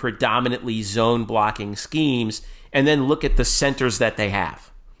run predominantly zone blocking schemes, and then look at the centers that they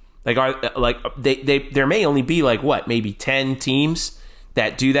have. There may only be maybe 10 teams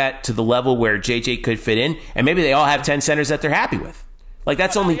that do that to the level where JJ could fit in, and maybe they all have 10 centers that they're happy with.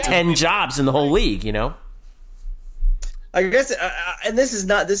 That's only 10 jobs in the whole league, you know. I guess, and this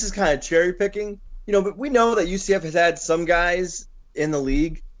is kind of cherry picking, but we know that UCF has had some guys in the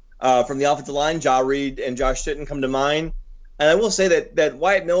league from the offensive line. Ja Reed and Josh Sitton come to mind. And I will say that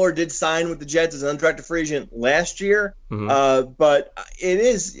Wyatt Miller did sign with the Jets as an undrafted free agent last year. Mm-hmm. But it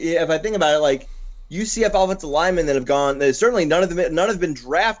is, if I think about it, UCF offensive linemen that have gone, certainly none have been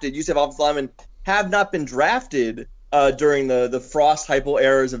drafted. UCF offensive linemen have not been drafted during the Frost Heupel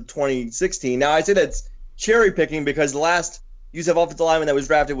eras of 2016. Now, I say that's cherry picking because the last UCF offensive lineman that was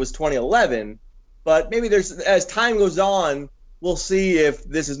drafted was 2011. But maybe as time goes on, we'll see if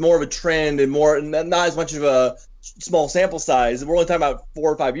this is more of a trend and not as much of a small sample size. We're only talking about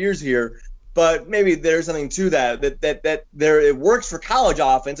 4 or 5 years here, but maybe there's something to that there. It works for college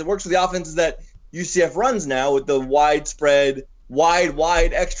offense. It works for the offenses that UCF runs now with the wide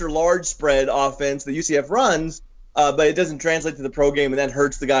extra large spread offense that UCF runs, but it doesn't translate to the pro game, and that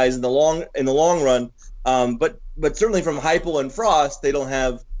hurts the guys in the long run. But certainly from Heupel and Frost, they don't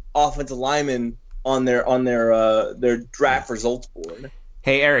have offensive linemen on their draft results board.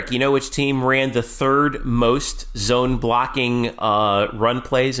 Hey, Eric, you know which team ran the third most zone blocking run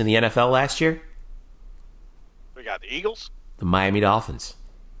plays in the NFL last year? We got the Eagles. The Miami Dolphins.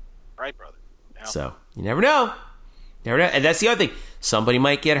 Right, brother. Yeah. So, you never know. And that's the other thing. Somebody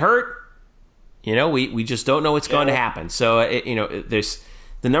might get hurt. We just don't know what's going to happen. So, there's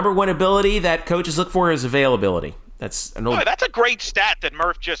the number one ability that coaches look for is availability. That's a great stat that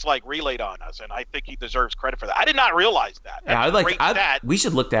Murph just relayed on us, and I think he deserves credit for that. I did not realize that. Stat. We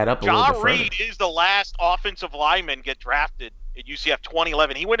should look that up a little bit further. Ja Reed is the last offensive lineman get drafted at UCF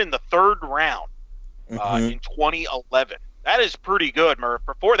 2011. He went in the third round in 2011. That is pretty good, Murph.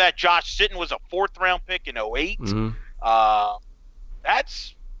 Before that, Josh Sitton was a fourth-round pick in 2008. Mm-hmm.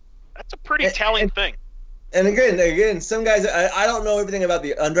 That's a pretty telling thing. And again, some guys, I don't know everything about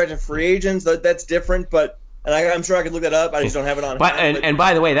the undrafted free agents. That's different, but. And I'm sure I could look that up. I just don't have it on. And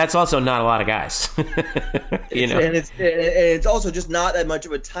by the way, that's also not a lot of guys. And it's also just not that much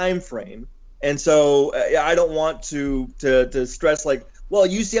of a time frame. And so I don't want to stress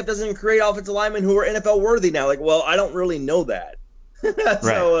UCF doesn't create offensive linemen who are NFL worthy now. I don't really know that.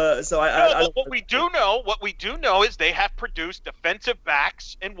 What we do know is they have produced defensive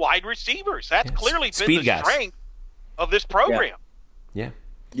backs and wide receivers. That's clearly been the strength of this program. Yeah.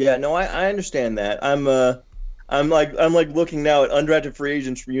 No, I understand that. I'm looking now at undrafted free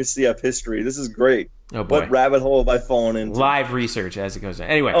agents from UCF history. This is great. Oh boy. What rabbit hole have I fallen into? Live research as it goes on.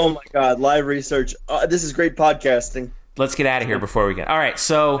 Anyway. Oh my God, live research. This is great podcasting. Let's get out of here before we get. All right.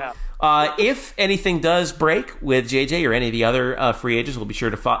 So if anything does break with JJ or any of the other free agents, we'll be sure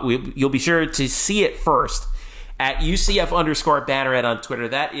to you'll be sure to see it first at UCF_Banneret on Twitter.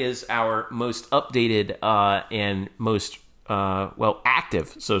 That is our most updated and most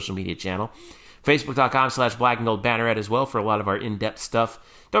active social media channel. Facebook.com/blackandgoldbanneret as well for a lot of our in-depth stuff.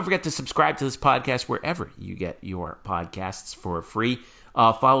 Don't forget to subscribe to this podcast wherever you get your podcasts for free.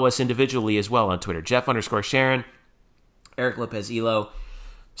 Follow us individually as well on Twitter. Jeff_Sharon, Eric Lopez Elo,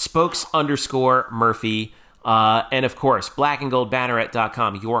 Spokes_Murphy, and of course,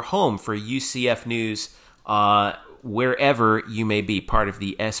 blackandgoldbanneret.com, your home for UCF news wherever you may be, part of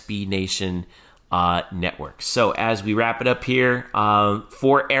the SB Nation network. So as we wrap it up here,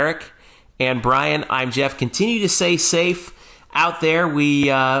 for Eric and Brian, I'm Jeff. Continue to stay safe out there. We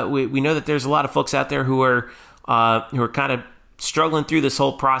know that there's a lot of folks out there who are kind of struggling through this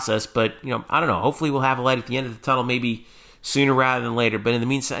whole process, but I don't know. Hopefully, we'll have a light at the end of the tunnel, maybe sooner rather than later. But in the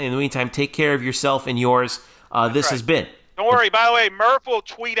meantime, take care of yourself and yours. This has been Don't worry. By the way, Murph will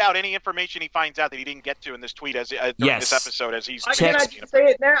tweet out any information he finds out that he didn't get to in this tweet during this episode as he's. Can I say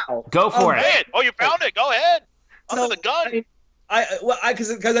it now? Go for it. Oh, you found it. Go ahead. Under the gun.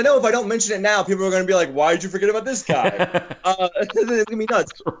 Because I know if I don't mention it now, people are going to be like, "Why did you forget about this guy?" It's going to be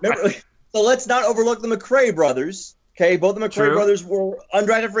nuts. Remember, so let's not overlook the McRae brothers. Okay, both the McRae brothers were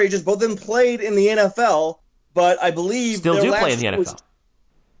undrafted free agents. Both of them played in the NFL, but I believe still do play in the NFL.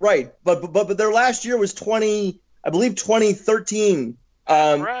 Right, but their last year was 2013.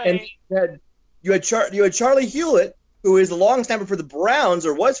 Right. And you had Charlie Hewlett, who is a long snapper for the Browns,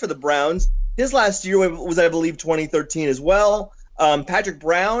 or was for the Browns. His last year was, I believe, 2013 as well. Patrick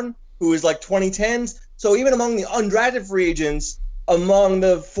Brown, who is like 2010s. So even among the undrafted free agents, among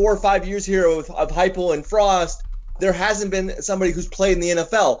the 4 or 5 years here of Heupel and Frost, there hasn't been somebody who's played in the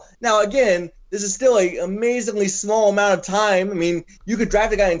NFL. Now, again, this is still an amazingly small amount of time. I mean, you could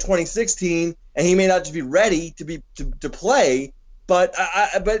draft a guy in 2016, and he may not just be ready to play. But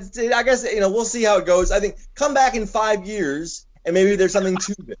I guess we'll see how it goes. I think come back in 5 years, and maybe there's something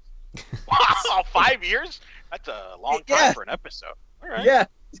to this. Wow, 5 years? That's a long time for an episode. All right.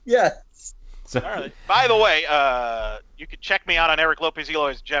 Yeah. All right. By the way, you can check me out on Eric Lopez-Elo,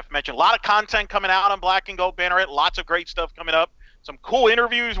 as Jeff mentioned. A lot of content coming out on Black and Gold Banneret. Lots of great stuff coming up. Some cool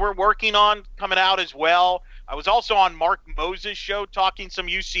interviews we're working on coming out as well. I was also on Mark Moses' show talking some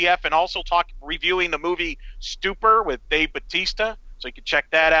UCF and also reviewing the movie Stupor with Dave Bautista. So you can check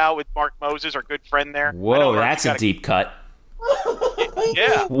that out with Mark Moses, our good friend there. Whoa, that's a deep cut.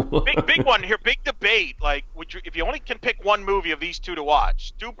 Yeah, big one here. Big debate. Like, if you only can pick one movie of these two to watch,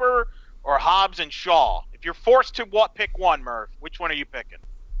 Stupor or Hobbs and Shaw? If you're forced to pick one, Murph, which one are you picking?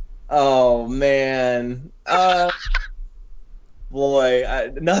 Oh man,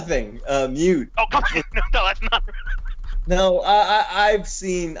 nothing. Mute. Oh, come on. No, that's not. No, I've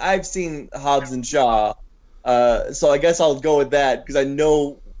seen Hobbs and Shaw, so I guess I'll go with that because I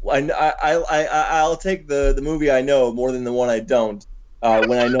know. I'll take the movie I know more than the one I don't.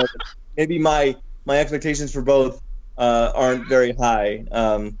 When I know that maybe my expectations for both aren't very high.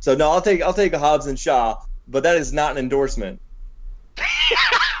 So no, I'll take a Hobbs and Shaw, but that is not an endorsement.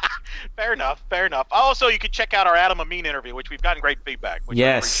 Fair enough. Also, you can check out our Adam Amin interview, which we've gotten great feedback. Which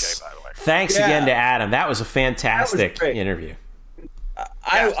I appreciate, by the way. Thanks again to Adam. That was a fantastic interview.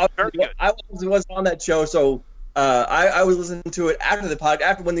 I was on that show, so. I was listening to it after the podcast,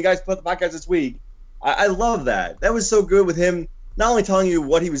 after when the guys put the podcast this week. I love that. That was so good with him not only telling you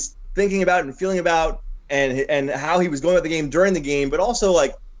what he was thinking about and feeling about and how he was going about the game during the game, but also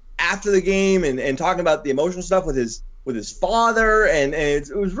like after the game and talking about the emotional stuff with his father and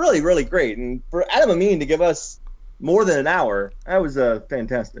it was really, really great. And for Adam Amin to give us more than an hour, that was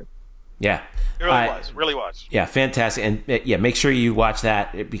fantastic. Yeah. It really was. Yeah, fantastic. And make sure you watch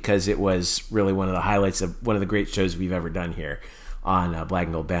that because it was really one of the highlights of one of the great shows we've ever done here on Black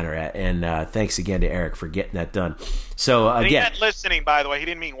and Gold Banneret. And thanks again to Eric for getting that done. So again, he meant listening, by the way. He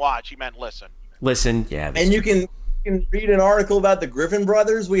didn't mean watch. He meant listen. Listen, yeah. And you can read an article about the Griffin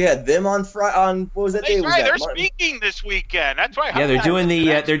brothers. We had them on what was that day? That's right. They're speaking this weekend. That's right. Yeah, they're doing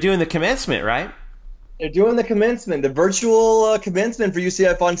the commencement, right? They're doing the commencement, the virtual commencement for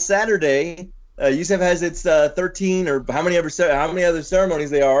UCF on Saturday. UCF has its 13 or how many other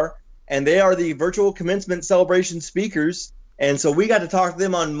ceremonies they are, and they are the virtual commencement celebration speakers. And so we got to talk to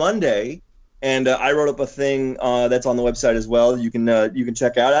them on Monday, and I wrote up a thing that's on the website as well. You can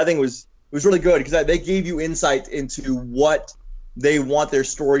check out. I think it was really good because they gave you insight into what they want their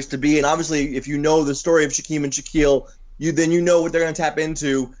stories to be, and obviously if you know the story of Shaquem and Shaquille, then you know what they're going to tap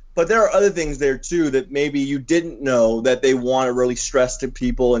into. But there are other things there too that maybe you didn't know that they want to really stress to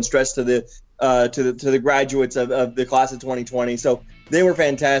people and stress to the graduates of the class of 2020. So they were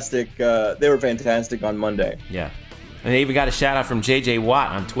fantastic. They were fantastic on Monday. Yeah, and they even got a shout out from JJ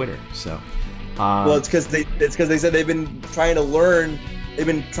Watt on Twitter. So well, it's because they said they've been trying to learn. They've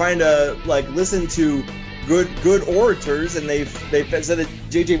been trying to listen to good orators, and they've said that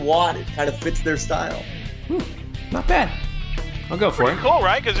JJ Watt kind of fits their style. Not bad. I'll go for it. Cool,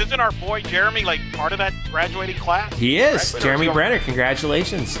 right? Because isn't our boy Jeremy part of that graduating class? He is. Right? Jeremy Brenner,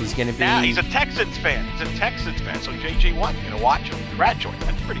 congratulations. He's going to be... Yeah, he's a Texans fan. So J.J. Watt's going to watch him graduate.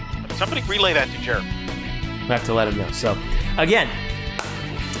 That's pretty... Somebody relay that to Jeremy. We'll have to let him know. So, again,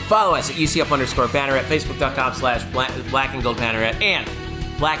 follow us at UCF_Banneret, Facebook.com/Black and Gold Banneret, and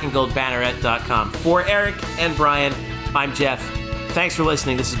blackandgoldbanneret.com. For Eric and Brian, I'm Jeff. Thanks for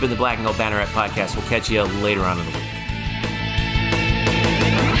listening. This has been the Black and Gold Banneret podcast. We'll catch you later on in the week.